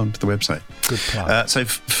website. Go along to the website. Good plug. So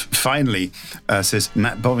finally, says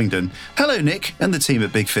Matt Bovingdon. Hello, Nick and the team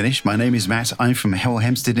at Big Finish. My name is Matt. I'm from Hemel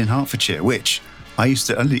Hempstead in Hertfordshire, which I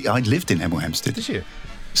lived in Hemel Hempstead. Did you?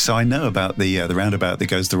 So I know about the roundabout that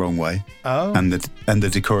goes the wrong way. Oh. And the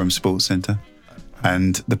Decorum Sports Centre.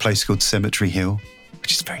 And the place called Cemetery Hill,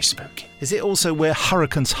 which is very spooky. Is it also where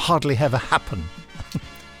hurricanes hardly ever happen?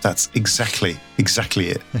 That's exactly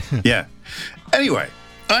it. Yeah. Anyway,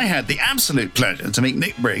 I had the absolute pleasure to meet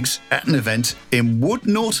Nick Briggs at an event in Wood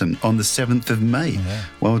Norton on the 7th of May,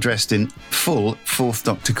 well dressed in full 4th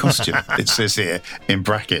Doctor costume, it says here in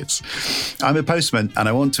brackets. I'm a postman and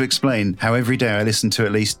I want to explain how every day I listen to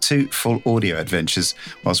at least 2 full audio adventures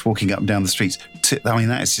whilst walking up and down the streets. I mean,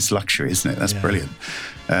 that is just luxury, isn't it? That's brilliant.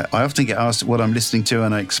 I often get asked what I'm listening to,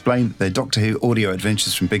 and I explain that they're Doctor Who audio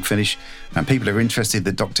adventures from Big Finish, and people are interested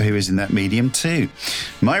that Doctor Who is in that medium too.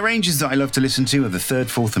 My ranges that I love to listen to are the 3rd,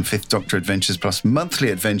 4th and 5th Doctor adventures, plus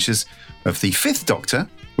monthly adventures of the 5th Doctor,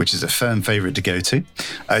 which is a firm favourite to go to.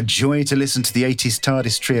 A joy to listen to the 80s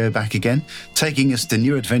TARDIS trio back again, taking us to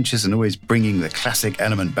new adventures and always bringing the classic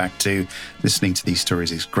element back too. Listening to these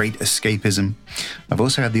stories is great escapism. I've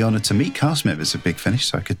also had the honour to meet cast members of Big Finish,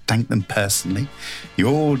 so I could thank them personally. You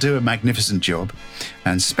all do a magnificent job.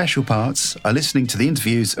 And special parts are listening to the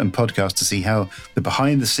interviews and podcasts to see how the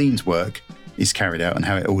behind-the-scenes work is carried out and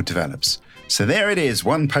how it all develops. So there it is,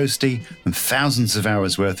 one postie and thousands of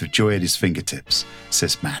hours worth of joy at his fingertips,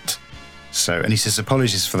 says Matt. So, and he says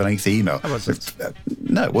apologies for the lengthy email. No,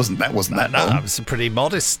 it wasn't. That wasn't that long. No, it was a pretty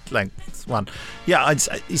modest length one. Yeah,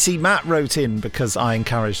 you see, Matt wrote in because I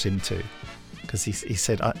encouraged him to, because he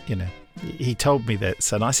said, he told me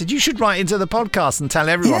this, and I said you should write into the podcast and tell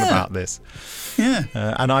everyone about this. Yeah,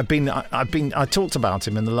 and I talked about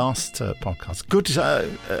him in the last podcast. Good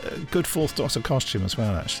 4th Doctor costume as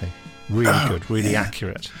well, actually. Really good, really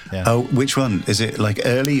accurate. Yeah. Oh, which one? Is it like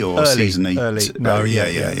early or season 8? Early. No,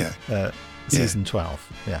 season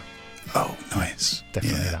 12, yeah. Oh, nice.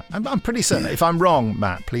 Definitely that. I'm pretty certain. If I'm wrong,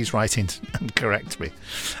 Matt, please write in and correct me.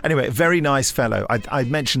 Anyway, very nice fellow. I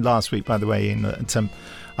mentioned last week, by the way,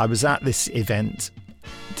 I was at this event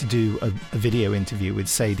to do a video interview with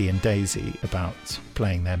Sadie and Daisy about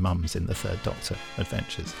playing their mums in the Third Doctor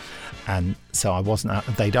adventures. And so I wasn't.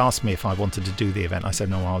 They'd asked me if I wanted to do the event. I said,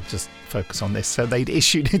 no, I'll just focus on this. So they'd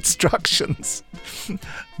issued instructions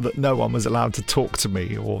that no one was allowed to talk to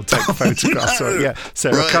me or take photographs. No. So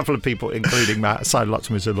a couple of people, including Matt, sided up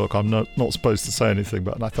to me and said, look, I'm not supposed to say anything.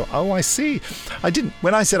 And I thought, oh, I see. I didn't.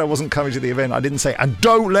 When I said I wasn't coming to the event, I didn't say, and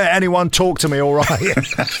don't let anyone talk to me, all right?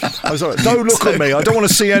 I was like, don't look at me. I don't want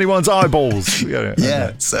to see anyone's eyeballs.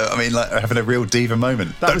 Yeah. So, I mean, like having a real diva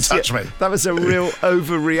moment. Don't touch me. That was a real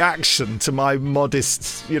overreaction to my modest,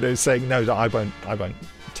 saying, no, I won't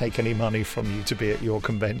take any money from you to be at your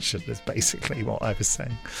convention, is basically what I was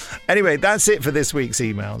saying. Anyway, that's it for this week's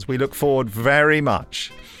emails. We look forward very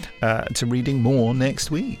much to reading more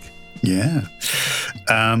next week. Yeah.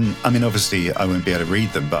 I mean, obviously, I won't be able to read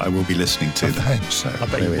them, but I will be listening to them. So I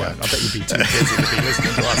bet you won't. I bet you'd be too busy to be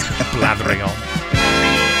listening to us blathering on.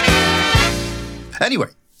 Anyway,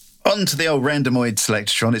 on to the old Randomoid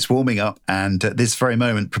Selectron. It's warming up, and at this very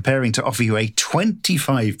moment, preparing to offer you a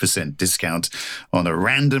 25% discount on a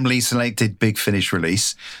randomly selected Big Finish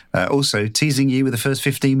release. Also, teasing you with the first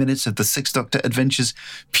 15 minutes of the Sixth Doctor Adventures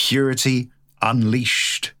Purity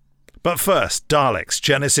Unleashed. But first, Daleks,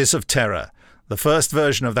 Genesis of Terror, the first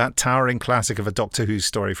version of that towering classic of a Doctor Who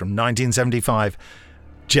story from 1975,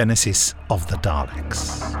 Genesis of the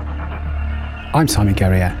Daleks. I'm Simon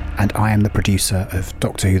Guerrier, and I am the producer of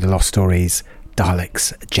Doctor Who The Lost Stories,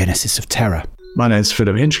 Daleks, Genesis of Terror. My name's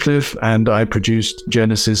Philip Hinchcliffe, and I produced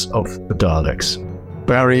Genesis of the Daleks.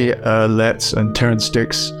 Barry Letts and Terence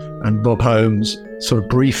Dix and Bob Holmes sort of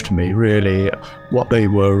briefed me, really, what they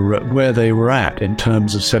were, where they were at in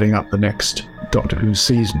terms of setting up the next Doctor Who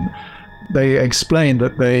season. They explained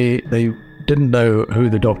that they didn't know who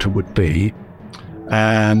the Doctor would be,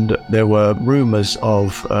 and there were rumours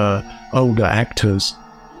of older actors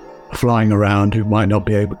flying around who might not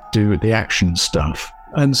be able to do the action stuff.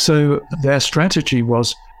 And so their strategy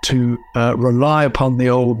was to rely upon the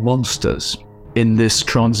old monsters in this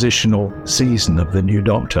transitional season of the new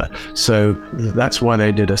Doctor. So that's why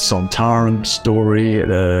they did a Sontaran story,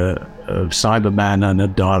 a Cyberman and a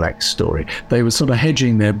Dalek story. They were sort of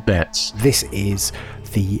hedging their bets. This is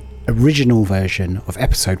the original version of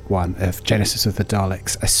episode 1 of Genesis of the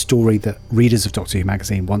Daleks, a story that readers of Doctor Who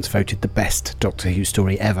magazine once voted the best Doctor Who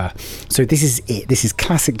story ever. So this is it. This is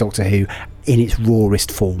classic Doctor Who in its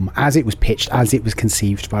rawest form, as it was pitched, as it was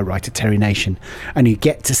conceived by writer Terry Nation. And you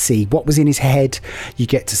get to see what was in his head. You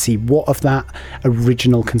get to see what of that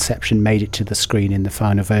original conception made it to the screen in the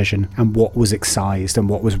final version, and what was excised and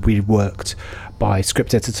what was reworked by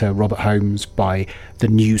script editor Robert Holmes, by the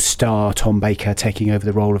new star Tom Baker taking over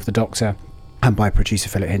the role of the Doctor, and by producer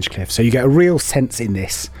Philip Hinchcliffe. So you get a real sense in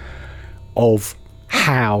this of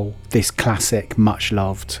how this classic, much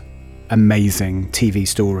loved, amazing TV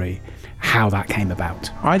story, how that came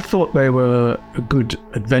about. I thought they were a good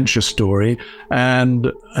adventure story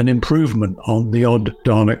and an improvement on the odd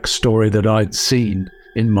Dalek story that I'd seen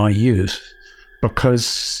in my youth,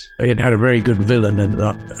 because it had a very good villain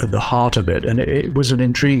at the heart of it, and it was an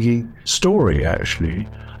intriguing story, actually.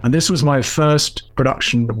 And this was my first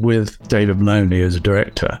production with David Maloney as a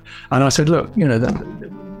director. And I said, look,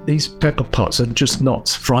 these pepper pots are just not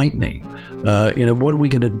frightening. What are we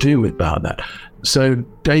going to do about that? So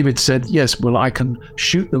David said, yes, well, I can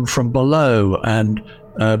shoot them from below and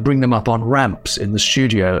bring them up on ramps in the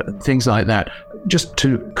studio and things like that, just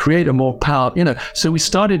to create a more power, So we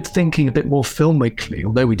started thinking a bit more filmically,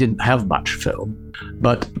 although we didn't have much film.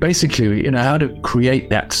 But basically, how to create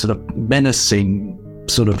that sort of menacing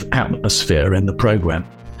sort of atmosphere in the programme.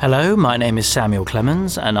 Hello, my name is Samuel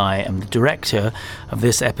Clemens, and I am the director of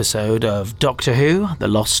this episode of Doctor Who, The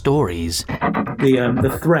Lost Stories.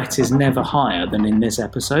 The threat is never higher than in this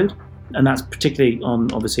episode, and that's particularly on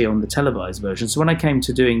the televised version. So when I came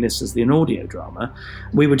to doing this as an audio drama,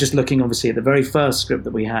 we were just looking obviously at the very first script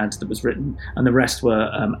that we had that was written, and the rest were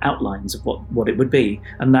outlines of what it would be,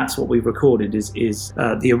 and that's what we recorded is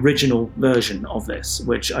the original version of this,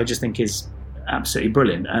 which I just think is absolutely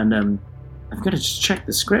brilliant. And I've got to just check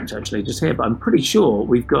the script actually just here, but I'm pretty sure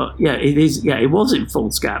we've got, it was in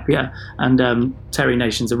Foolscap, and Terry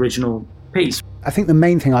Nation's original piece. I think the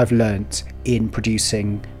main thing I've learnt in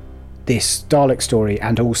producing this Dalek story,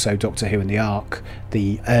 and also Doctor Who and the Ark,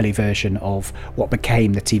 the early version of what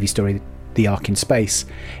became the TV story The Ark in Space,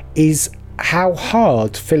 is how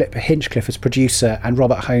hard Philip Hinchcliffe as producer and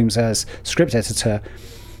Robert Holmes as script editor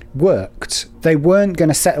worked. They weren't going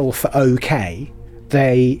to settle for okay.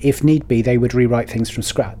 They, if need be, they would rewrite things from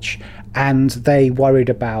scratch, and they worried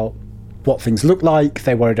about what things look like.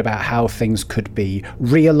 They worried about how things could be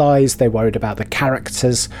realised. They worried about the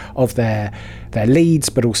characters of their leads,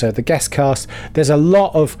 but also the guest cast. There's a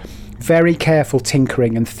lot of very careful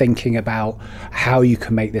tinkering and thinking about how you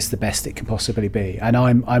can make this the best it can possibly be. And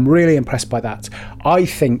I'm really impressed by that. I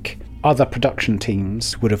think other production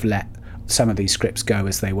teams would have let some of these scripts go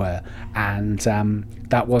as they were, and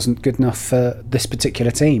that wasn't good enough for this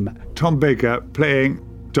particular team. Tom Baker playing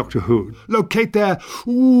Doctor Who. Locate their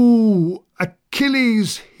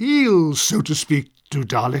Achilles heels, so to speak. Do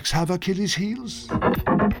Daleks have Achilles heels?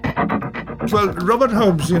 Well, Robert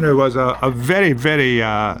Holmes, was a very, very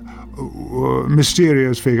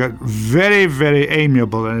mysterious figure, very, very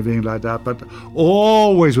amiable and everything like that, but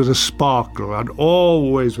always with a sparkle and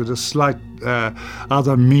always with a slight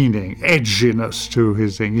other meaning, edginess to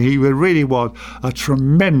his thing. He really was a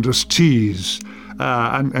tremendous tease.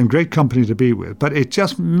 And great company to be with, but it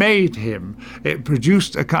just made him, it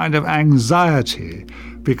produced a kind of anxiety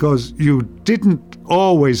because you didn't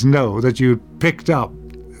always know that you picked up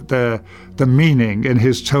the meaning in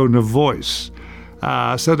his tone of voice.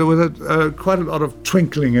 So there was quite a lot of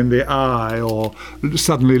twinkling in the eye, or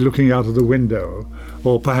suddenly looking out of the window,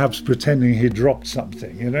 or perhaps pretending he dropped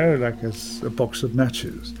something, like a box of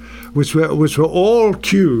matches, which were all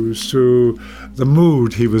cues to the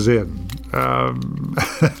mood he was in.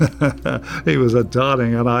 He was a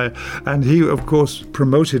darling, and he of course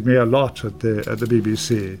promoted me a lot at the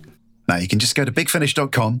BBC. Now you can just go to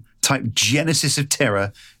bigfinish.com, type Genesis of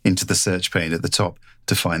Terror into the search pane at the top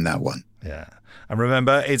to find that one. Yeah. And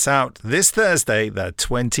remember, it's out this Thursday, the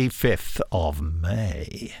 25th of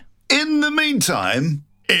May. In the meantime,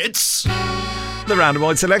 it's the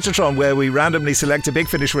Randomoid Selectatron, where we randomly select a Big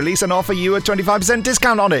Finish release and offer you a 25%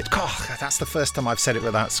 discount on it. God, that's the first time I've said it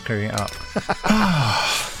without screwing it up.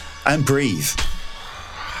 And breathe.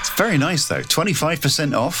 It's very nice, though.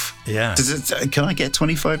 25% off. Yeah. Can I get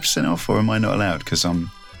 25% off, or am I not allowed? Because I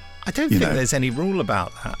don't think there's any rule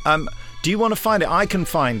about that. Do you want to find it? I can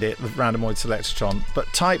find it with Randomoid Selectatron, but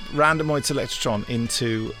type Randomoid Selectatron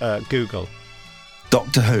into Google.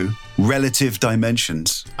 Doctor Who, Relative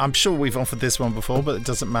Dimensions. I'm sure we've offered this one before, but it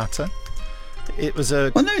doesn't matter. It was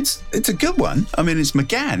a... Well, no, it's a good one. I mean, it's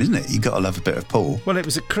McGann, isn't it? You got to love a bit of Paul. Well, it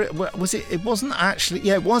was was it? It wasn't actually...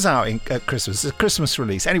 Yeah, it was out at Christmas. It's a Christmas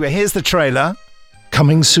release. Anyway, here's the trailer.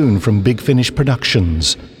 Coming soon from Big Finish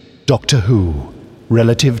Productions, Doctor Who,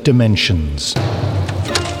 Relative Dimensions.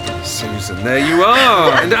 Susan, there you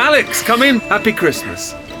are! And Alex, come in. Happy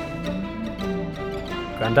Christmas.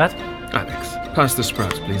 Grandad? Alex, pass the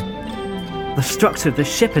sprouts, please. The structure of the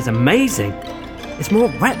ship is amazing. It's more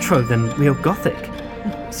retro than real Gothic.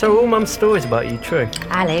 So are all Mum's stories about you true?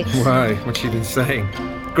 Alex. Why? What's she been saying?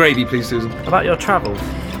 Gravy, please, Susan. About your travels?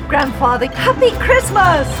 Grandfather, happy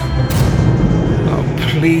Christmas! Oh,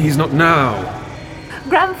 please, not now.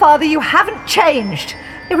 Grandfather, you haven't changed.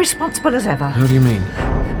 Irresponsible as ever. How do you mean?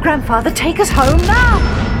 Grandfather, take us home now!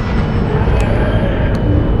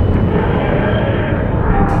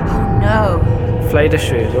 Oh no. Flayed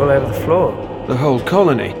shoes all over the floor. The whole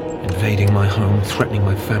colony. Invading my home, threatening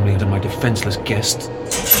my family and my defenseless guests.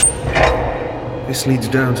 This leads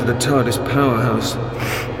down to the TARDIS powerhouse.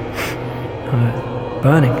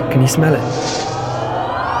 Burning. Can you smell it?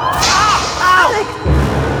 Alex!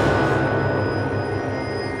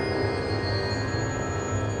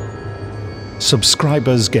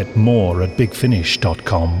 Subscribers get more at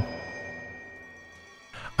bigfinish.com.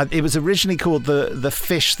 It was originally called the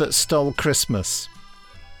Fish That Stole Christmas.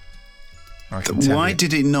 Why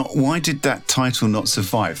did that title not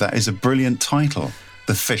survive? That is a brilliant title.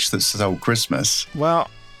 The Fish That Stole Christmas. Well,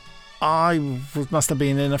 I must have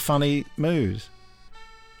been in a funny mood.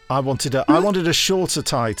 I wanted a shorter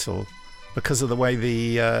title because of the way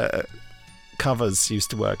the covers used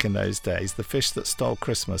to work in those days. The Fish That Stole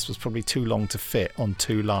Christmas was probably too long to fit on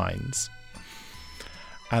 2 lines.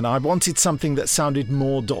 And I wanted something that sounded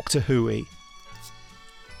more Doctor Who-y.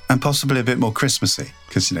 And possibly a bit more Christmassy,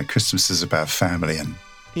 because, Christmas is about family and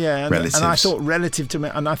relatives. And I thought relative to me,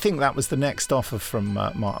 and I think that was the next offer from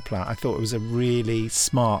Mark Platt. I thought it was a really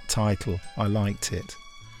smart title. I liked it.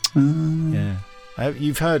 Yeah.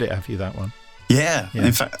 You've heard it, have you, that one? Yeah.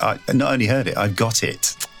 In fact, I not only heard it, I've got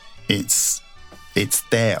it. It's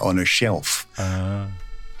there on a shelf.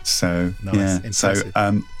 So, nice. yeah. Impressive.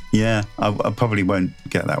 So, I probably won't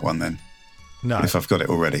get that one then. No. If I've got it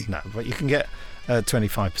already. No, but you can get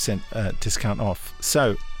 25% discount off.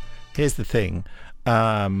 So, here's the thing.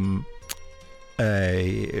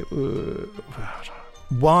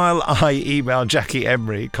 while I email Jackie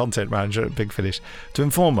Emery, content manager at Big Finish, to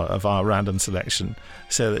inform her of our random selection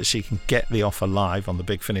so that she can get the offer live on the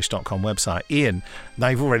bigfinish.com website. Ian,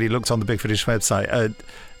 they've already looked on the Big Finish website.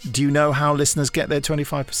 Do you know how listeners get their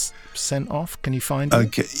 25% off? Can you find it?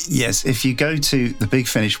 Okay. Yes, if you go to the Big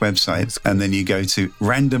Finish website and then you go to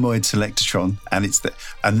Randomoid Selectatron,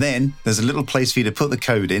 and then there's a little place for you to put the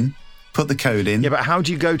code in. Yeah, but how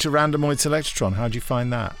do you go to Randomoid Selectatron? How do you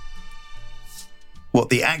find that? What,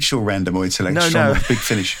 the actual Randomoid Selectatron? No. Big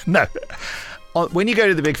Finish? No. When you go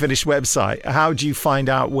to the Big Finish website, how do you find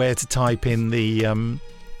out where to type in the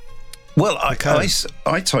Well, I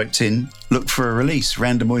typed in, look for a release,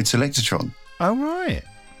 Randomoid Selectatron. Oh, right.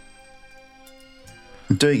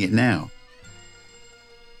 I'm doing it now.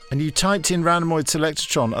 And you typed in Randomoid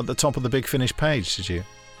Selectatron at the top of the Big Finish page, did you?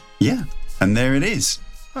 Yeah, and there it is.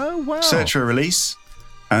 Oh, wow. Search for a release,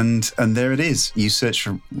 and there it is. You search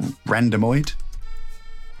for Randomoid.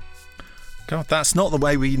 God, that's not the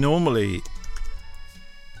way we normally...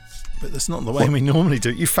 But that's not the way we normally do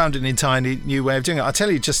it. You found an entirely new way of doing it. I'll tell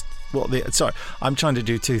you just what the... Sorry, I'm trying to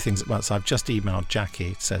do two things at once. I've just emailed Jackie.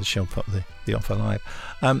 It says she'll put the offer live.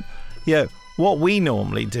 What we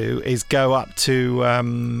normally do is go up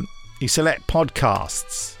to... you select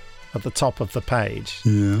podcasts at the top of the page.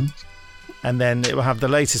 Yeah. And then it will have the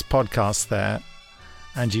latest podcast there.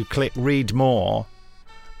 And you click read more.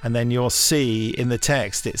 And then you'll see in the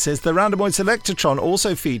text, it says the Randomoid Selectatron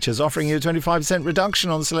also features offering you a 25% reduction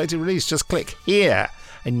on the selected release. Just click here.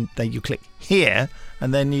 And then you click here.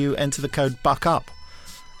 And then you enter the code BUCKUP,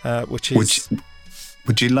 which is...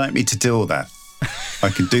 Would you like me to do all that? I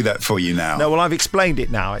can do that for you now. No, well, I've explained it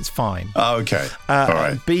now. It's fine. Oh, okay. All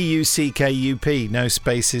right. BUCKUP, no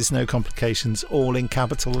spaces, no complications, all in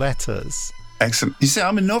capital letters. Excellent. You see,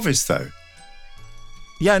 I'm a novice, though.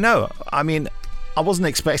 Yeah, no. I mean... I wasn't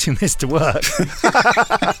expecting this to work. Oh,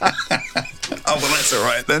 well, that's all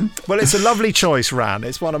right then. Well, it's a lovely choice, Ran.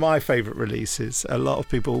 It's one of my favourite releases. A lot of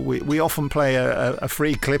people, we often play a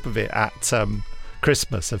free clip of it at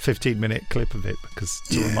Christmas, a 15-minute clip of it, because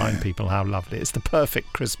to remind people how lovely it is. The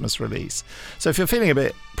perfect Christmas release. So if you're feeling a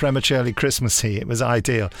bit prematurely Christmassy, it was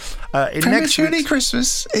ideal. Prematurely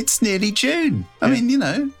Christmas? It's nearly June. I mean, you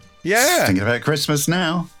know. Yeah. Thinking about Christmas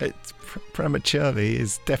now. It's prematurely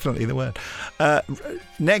is definitely the word.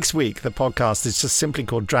 Next week, the podcast is just simply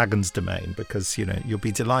called Dragon's Domain because, you know, you'll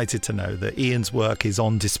be delighted to know that Ian's work is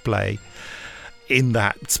on display in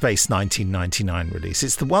that Space 1999 release.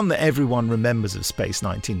 It's the one that everyone remembers of Space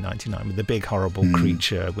 1999 with the big horrible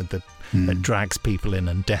creature that drags people in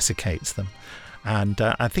and desiccates them. And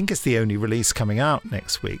I think it's the only release coming out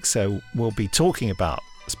next week. So we'll be talking about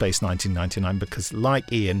Space 1999 because,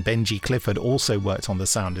 like Ian, Benji Clifford also worked on the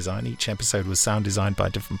sound design. Each episode was sound designed by a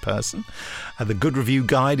different person. The Good Review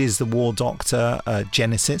Guide is the War Doctor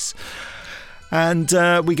Genesis. And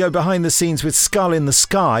we go behind the scenes with Skull in the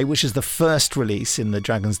Sky, which is the first release in the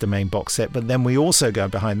Dragon's Domain box set. But then we also go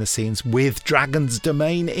behind the scenes with Dragon's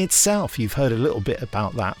Domain itself. You've heard a little bit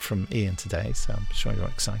about that from Ian today, so I'm sure you're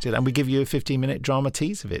excited. And we give you a 15-minute drama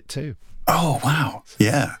tease of it too. Oh, wow.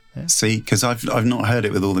 Yeah. See, because I've not heard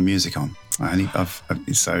it with all the music on. Oh,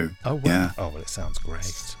 wow. Yeah. Oh, well, it sounds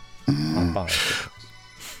great. I'll buy it.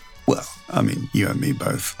 Well, I mean, you and me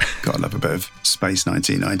both. Gotta love a bit of Space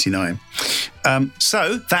 1999.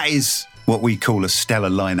 So that is what we call a stellar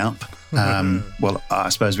lineup. Well, I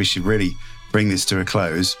suppose we should really bring this to a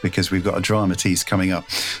close because we've got a drama tease coming up.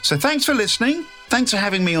 So thanks for listening. Thanks for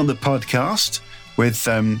having me on the podcast with,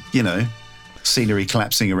 scenery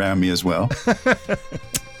collapsing around me as well.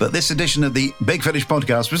 But this edition of the Big Finish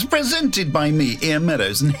podcast was presented by me, Ian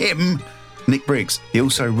Meadows, and him, Nick Briggs. He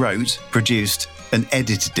also wrote, produced, and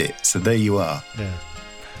edited it. So there you are. Yeah.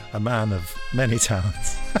 A man of many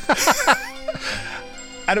talents.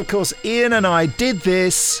 And of course, Ian and I did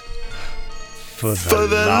this for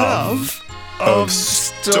the love of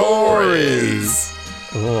stories.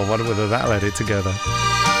 Oh, I wonder whether that'll edit together.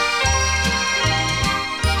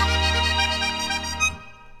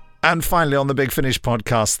 And finally, on the Big Finish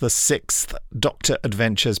podcast, the 6th Doctor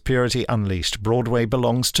Adventures Purity Unleashed, Broadway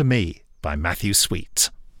Belongs to Me by Matthew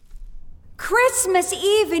Sweet. Christmas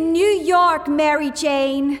Eve in New York, Mary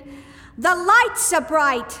Jane. The lights are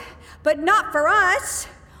bright, but not for us.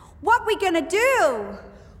 What we gonna do?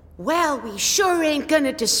 Well, we sure ain't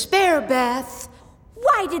gonna despair, Beth.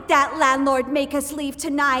 Why did that landlord make us leave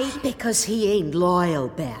tonight? Because he ain't loyal,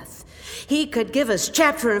 Beth. He could give us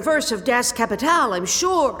chapter and verse of Das Kapital, I'm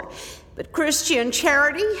sure. But Christian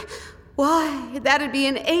charity? Why, that'd be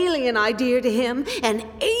an alien idea to him. An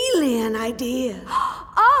alien idea.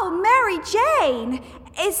 Oh, Mary Jane!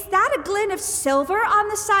 Is that a glint of silver on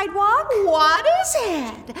the sidewalk? What is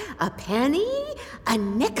it? A penny? A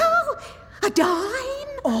nickel? A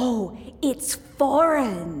dime? Oh, it's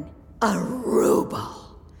foreign. A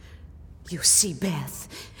ruble. You see, Beth,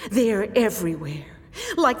 they're everywhere,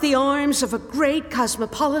 like the arms of a great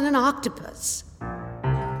cosmopolitan octopus.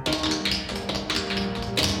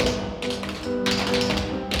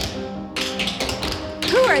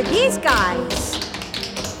 Who are these guys?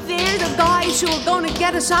 They're the guys who are going to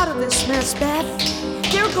get us out of this mess, Beth.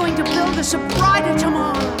 They're going to build us a brighter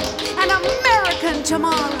tomorrow, an American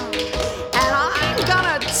tomorrow. And I'm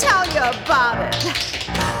going to tell you about it.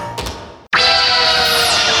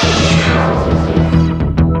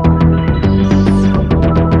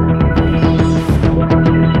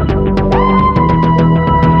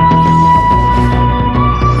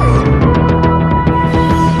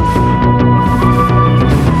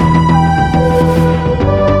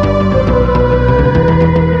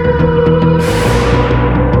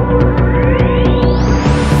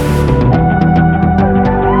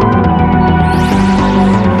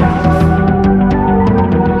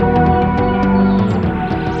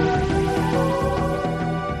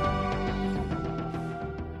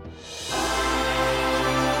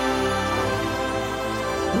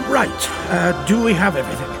 Do we have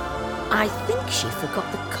everything? I think she forgot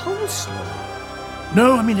the coleslaw.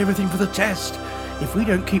 No, I mean everything for the test. If we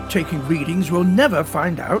don't keep taking readings, we'll never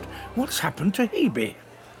find out what's happened to Hebe.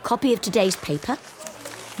 Copy of today's paper.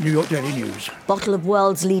 New York Daily News. Bottle of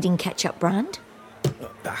world's leading ketchup brand.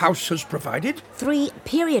 The house has provided. 3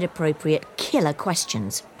 period-appropriate killer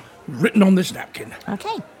questions. Written on this napkin. OK,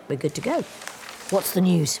 we're good to go. What's the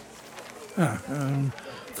news?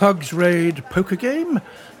 Thugs raid poker game.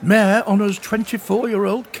 Mayor honours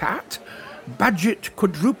 24-year-old cat. Badget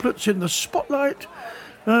quadruplets in the spotlight.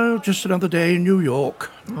 Oh, just another day in New York.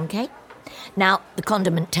 OK. Now, the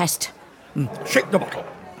condiment test. Shake the bottle.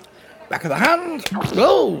 Back of the hand.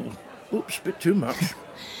 Oh! Oops, bit too much.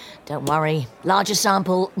 Don't worry. Larger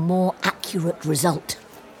sample, more accurate result.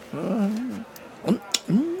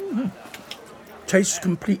 Tastes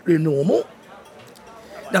completely normal.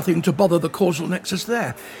 Nothing to bother the causal nexus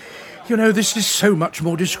there. You know, this is so much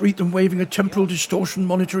more discreet than waving a temporal distortion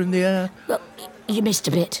monitor in the air. Well, you missed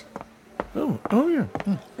a bit. Oh yeah.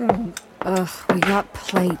 We got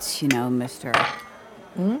plates, you know, mister.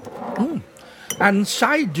 And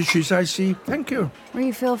side dishes, I see. Thank you.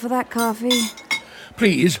 Refill for that coffee?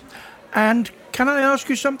 Please. And can I ask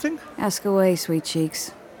you something? Ask away, sweet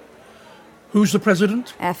cheeks. Who's the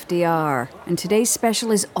president? FDR. And today's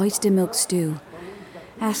special is oyster milk stew.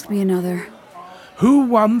 Ask me another. Who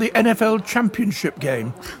won the NFL championship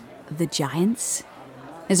game? The Giants.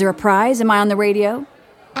 Is there a prize? Am I on the radio?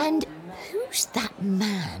 And who's that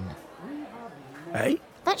man? Hey?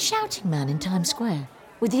 That shouting man in Times Square,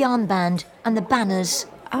 with the armband and the banners.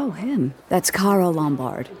 Oh, him. That's Carol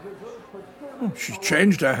Lombard. Oh, she's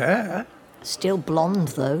changed her hair. Still blonde,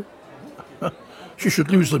 though. She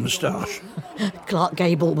should lose the moustache. Clark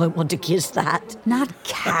Gable won't want to kiss that. Not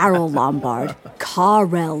Carol Lombard.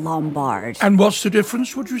 Carol Lombard. And what's the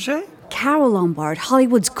difference, would you say? Carol Lombard,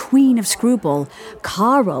 Hollywood's queen of screwball.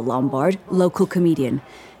 Carol Lombard, local comedian.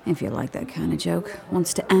 If you like that kind of joke.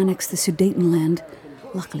 Wants to annex the Sudetenland.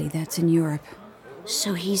 Luckily, that's in Europe.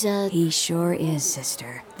 So he's a... He sure is,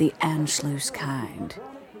 sister. The Anschluss kind.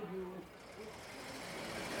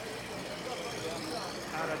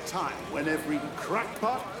 Time when every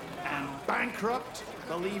crackpot and bankrupt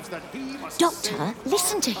believes that he must... Doctor,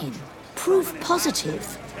 listen to him. Proof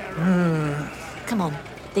positive. Come on,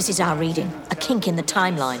 this is our reading. A kink in the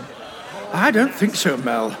timeline. I don't think so,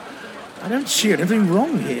 Mel. I don't see anything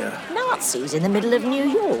wrong here. Nazis in the middle of New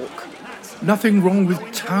York. Nothing wrong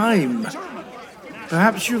with time.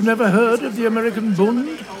 Perhaps you've never heard of the American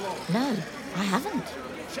Bund? No, I haven't.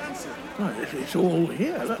 Well, it's all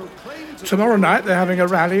here. Look. Tomorrow night they're having a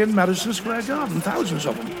rally in Madison Square Garden, thousands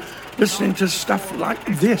of them, listening to stuff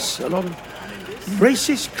like this, a lot of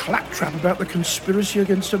racist claptrap about the conspiracy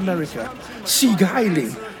against America,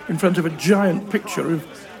 seaguiling in front of a giant picture of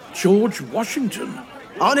George Washington.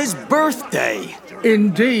 On his birthday!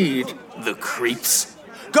 Indeed. The creeps.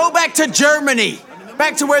 Go back to Germany!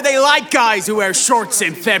 Back to where they like guys who wear shorts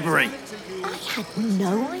in February. I had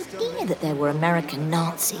no idea that there were American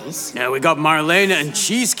Nazis. Now we got Marlena and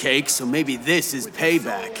cheesecake, so maybe this is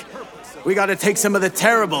payback. We gotta take some of the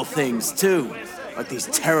terrible things, too. Like these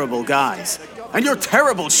terrible guys. And your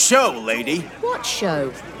terrible show, lady. What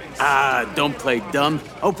show? Don't play dumb.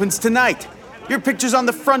 Opens tonight. Your picture's on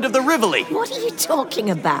the front of the Rivoli. What are you talking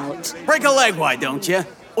about? Break a leg, why don't you?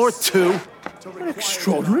 Or 2. An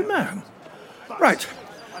extraordinary man. Right.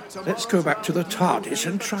 Let's go back to the TARDIS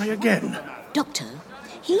and try again. Doctor,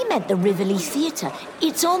 he meant the Rivoli Theatre.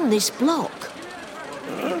 It's on this block.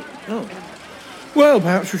 Oh. Well,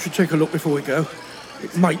 perhaps we should take a look before we go.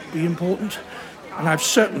 It might be important. And I've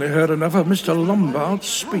certainly heard enough of Mr. Lombard's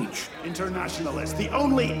speech. Internationalist, the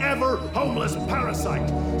only ever homeless parasite.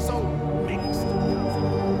 So mixed.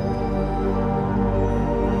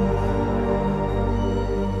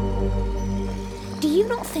 Do you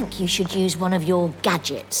not think you should use one of your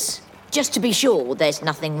gadgets? Just to be sure there's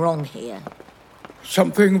nothing wrong here.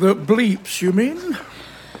 Something that bleeps, you mean?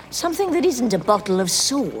 Something that isn't a bottle of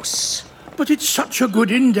sauce. But it's such a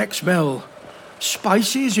good index, Mel.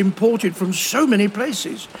 Spices imported from so many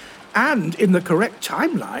places. And in the correct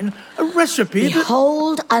timeline, a recipe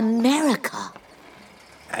Behold America.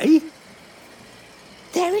 Eh?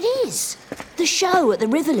 There it is. The show at the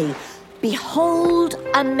Rivoli. Behold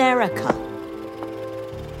America.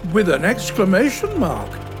 With an exclamation mark.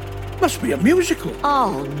 Must be a musical.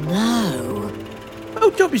 Oh, no. Oh,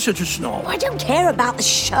 don't be such a snob. I don't care about the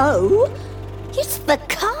show. It's the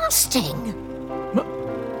casting.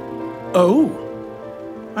 Oh,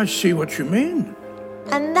 I see what you mean.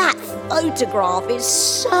 And that photograph is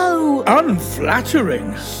so...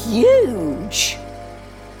 unflattering. Huge.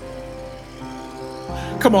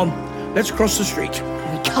 Come on, let's cross the street.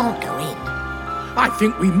 We can't go in. I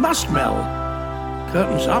think we must, Mel.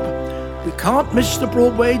 Curtains up. We can't miss the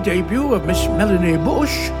Broadway debut of Miss Melanie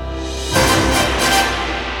Bush.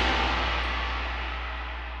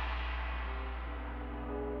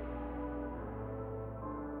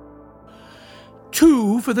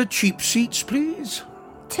 Two for the cheap seats, please.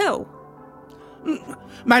 2.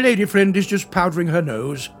 My lady friend is just powdering her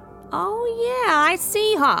nose. Oh, yeah, I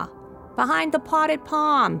see her. Behind the potted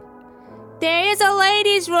palm. There is a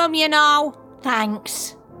ladies' room, you know.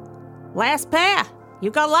 Thanks. Last pair.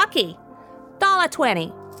 You got lucky.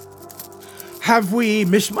 $1.20. Have we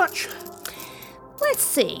missed much? Let's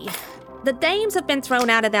see. The dames have been thrown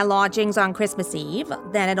out of their lodgings on Christmas Eve.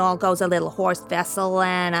 Then it all goes a little horse vessel,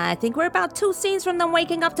 and I think we're about 2 scenes from them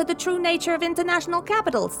waking up to the true nature of international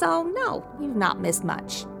capital. So, no, you've not missed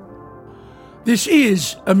much. This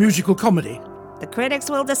is a musical comedy. The critics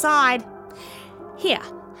will decide. Here,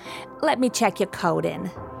 let me check your coat in.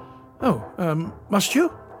 Oh, must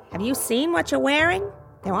you? Have you seen what you're wearing?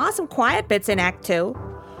 There are some quiet bits in Act 2.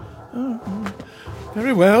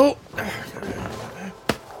 Very well.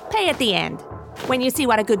 Pay at the end, when you see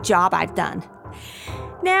what a good job I've done.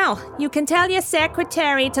 Now, you can tell your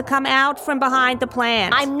secretary to come out from behind the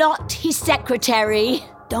plant. I'm not his secretary.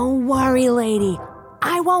 Don't worry, lady.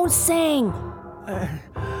 I won't sing.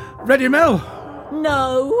 Ready, Mel?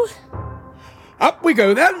 No. Up we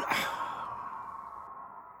go, then.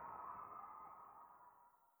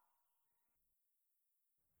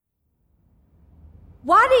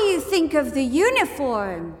 What do you think of the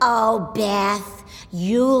uniform? Oh, Beth,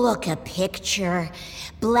 you look a picture.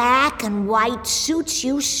 Black and white suits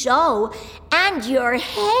you so, and your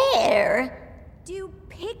hair. Do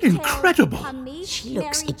pigtails Incredible. She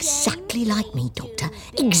looks exactly like me, Doctor.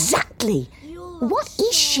 Exactly. What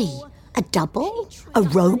is she? A double? A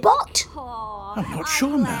robot? I'm not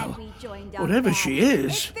sure, Mel. Whatever she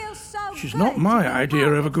is, she's not my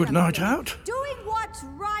idea of a good night out. Doing what's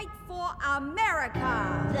right for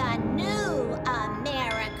America. The new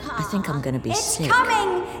America. I think I'm going to be It's sick.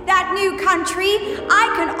 coming, that new country. I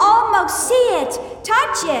can almost see it,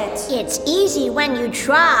 touch it. It's easy when you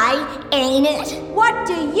try, ain't it? What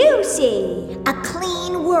do you see? A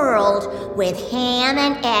clean world with ham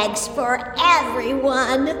and eggs for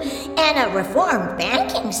everyone and a reformed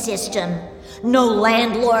banking system. No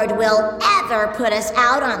landlord will ever put us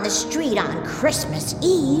out on the street on Christmas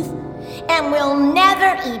Eve. And we'll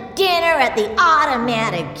never eat dinner at the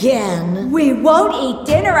Automat again. We won't eat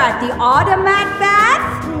dinner at the Automat,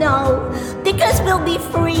 Beth? No, because we'll be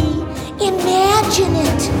free. Imagine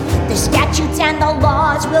it. The statutes and the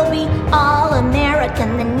laws will be all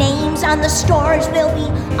American. The names on the stores will be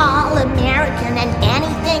all American. And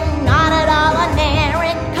anything not at all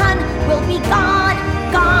American will be gone,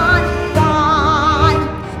 gone,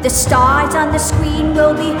 gone. The stars on the screen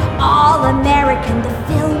will be all American. The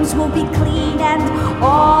films will be clean and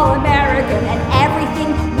all American. And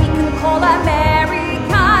everything we can call American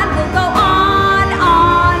will go on,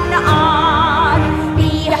 on, on.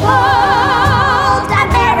 Behold,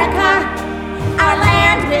 America, our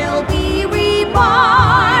land will be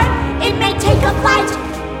reborn. It may take a flight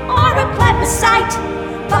or a plebiscite,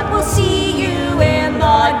 but we'll see you in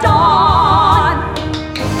the dawn.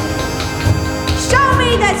 Show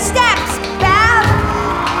me the steps, Beth!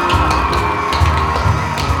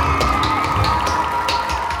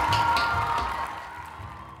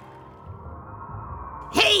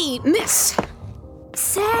 me, miss.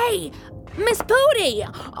 Say, Miss Pooty,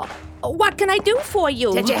 what can I do for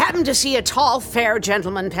you? Did you happen to see a tall, fair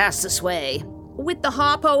gentleman pass this way? With the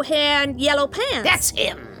harpo hair and yellow pants? That's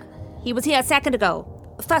him. He was here a second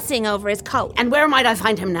ago, fussing over his coat. And where might I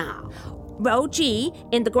find him now? Row G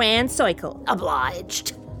in the Grand Circle.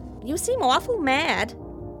 Obliged. You seem awful mad.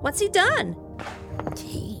 What's he done?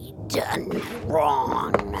 He done me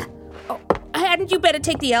wrong. Oh, hadn't you better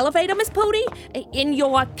take the elevator, Miss Pooty? In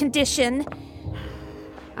your condition.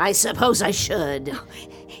 I suppose I should.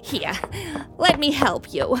 Here, let me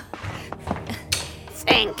help you.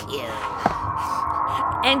 Thank you.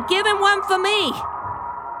 And give him one for me.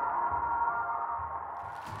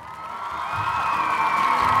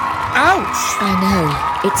 Ouch! I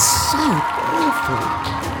know. It's so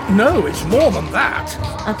awful. No, it's more than that.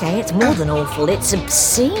 Okay, it's more than awful. It's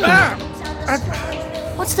obscene.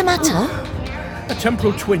 What's the matter? A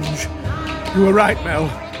temporal twinge. You were right, Mel.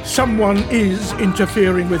 Someone is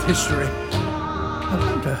interfering with history. I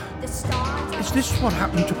wonder, is this what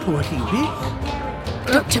happened to poor Hebe?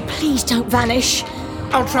 Doctor, please don't vanish.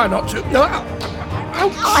 I'll try not to.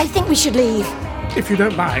 Ouch. I think we should leave. If you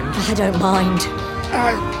don't mind. I don't mind.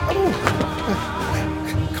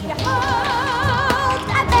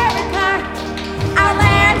 America, our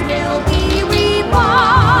land will be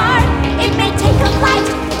reborn. It may take a flight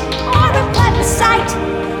or a plebiscite,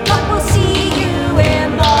 but we'll see you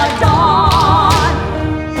in the dawn.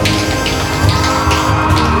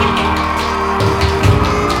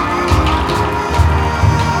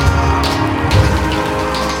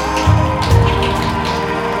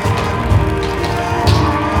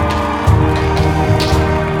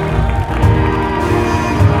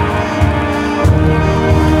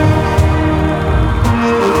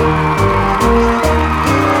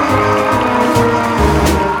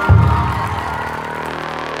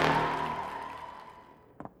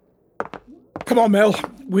 Come on, Mel.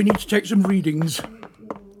 We need to take some readings.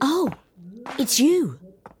 Oh, it's you.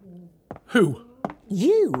 Who?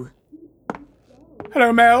 You.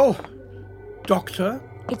 Hello, Mel. Doctor?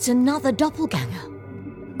 It's another doppelganger.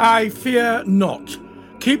 I fear not.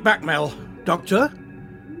 Keep back, Mel. Doctor?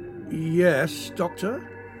 Yes, Doctor?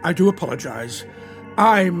 I do apologize.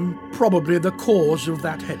 I'm probably the cause of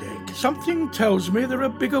that headache. Something tells me there are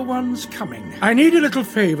bigger ones coming. I need a little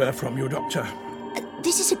favour from you, Doctor.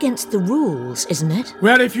 This is against the rules, isn't it?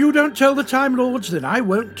 Well, if you don't tell the Time Lords, then I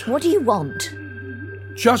won't. What do you want?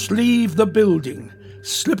 Just leave the building.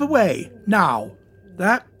 Slip away, now.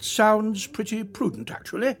 That sounds pretty prudent,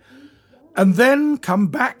 actually. And then come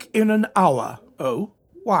back in an hour. Oh,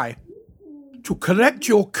 why? To collect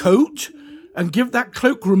your coat and give that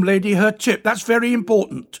cloakroom lady her tip. That's very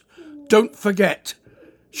important. Don't forget.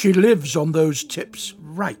 She lives on those tips.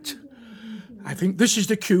 Right. I think this is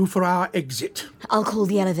the cue for our exit. I'll call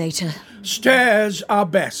the elevator. Stairs are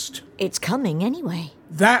best. It's coming anyway.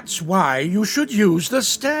 That's why you should use the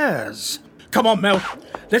stairs. Come on, Mel.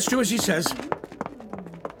 Let's do as he says.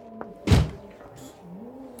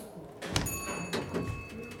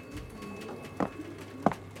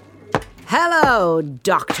 Hello,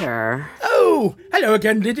 Doctor. Oh, hello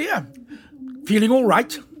again, Lydia. Feeling all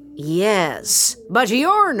right? Yes, but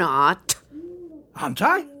you're not. Aren't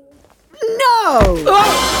I? No!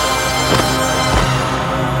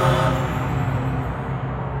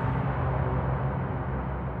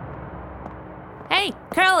 Hey,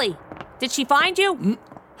 Curly, did she find you?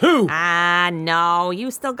 Who? No,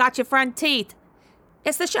 you still got your front teeth.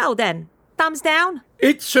 It's the show, then. Thumbs down?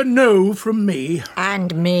 It's a no from me.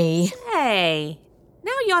 And me. Hey,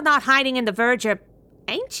 now you're not hiding in the verger.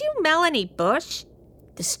 Ain't you Melanie Bush?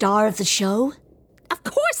 The star of the show? Of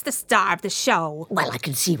course the star of the show. Well, I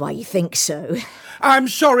can see why you think so. I'm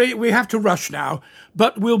sorry, we have to rush now,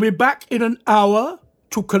 but we'll be back in an hour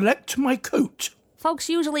to collect my coat. Folks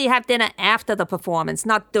usually have dinner after the performance,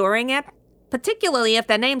 not during it. Particularly if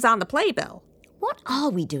their name's on the playbill. What are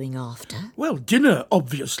we doing after? Well, dinner,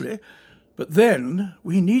 obviously. But then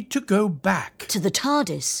we need to go back. To the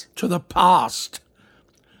TARDIS. To the past.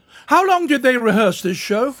 How long did they rehearse this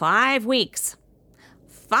show? 5 weeks.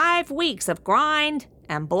 5 weeks of grind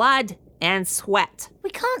and blood and sweat. We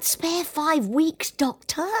can't spare 5 weeks,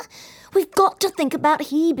 Doctor. We've got to think about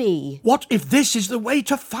Hebe. What if this is the way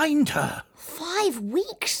to find her? 5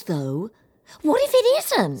 weeks, though? What if it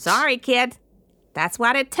isn't? Sorry, kid. That's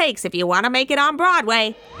what it takes if you want to make it on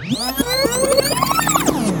Broadway.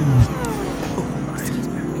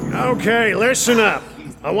 Okay, listen up.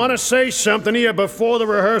 I want to say something here before the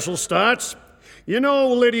rehearsal starts. You know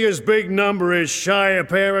Lydia's big number is Shy a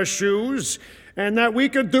Pair of Shoes, and that we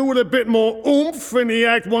could do with a bit more oomph in the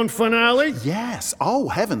Act 1 finale? Yes. Oh,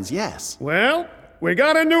 heavens, yes. Well, we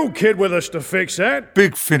got a new kid with us to fix that.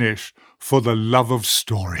 Big Finish for the love of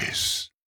stories.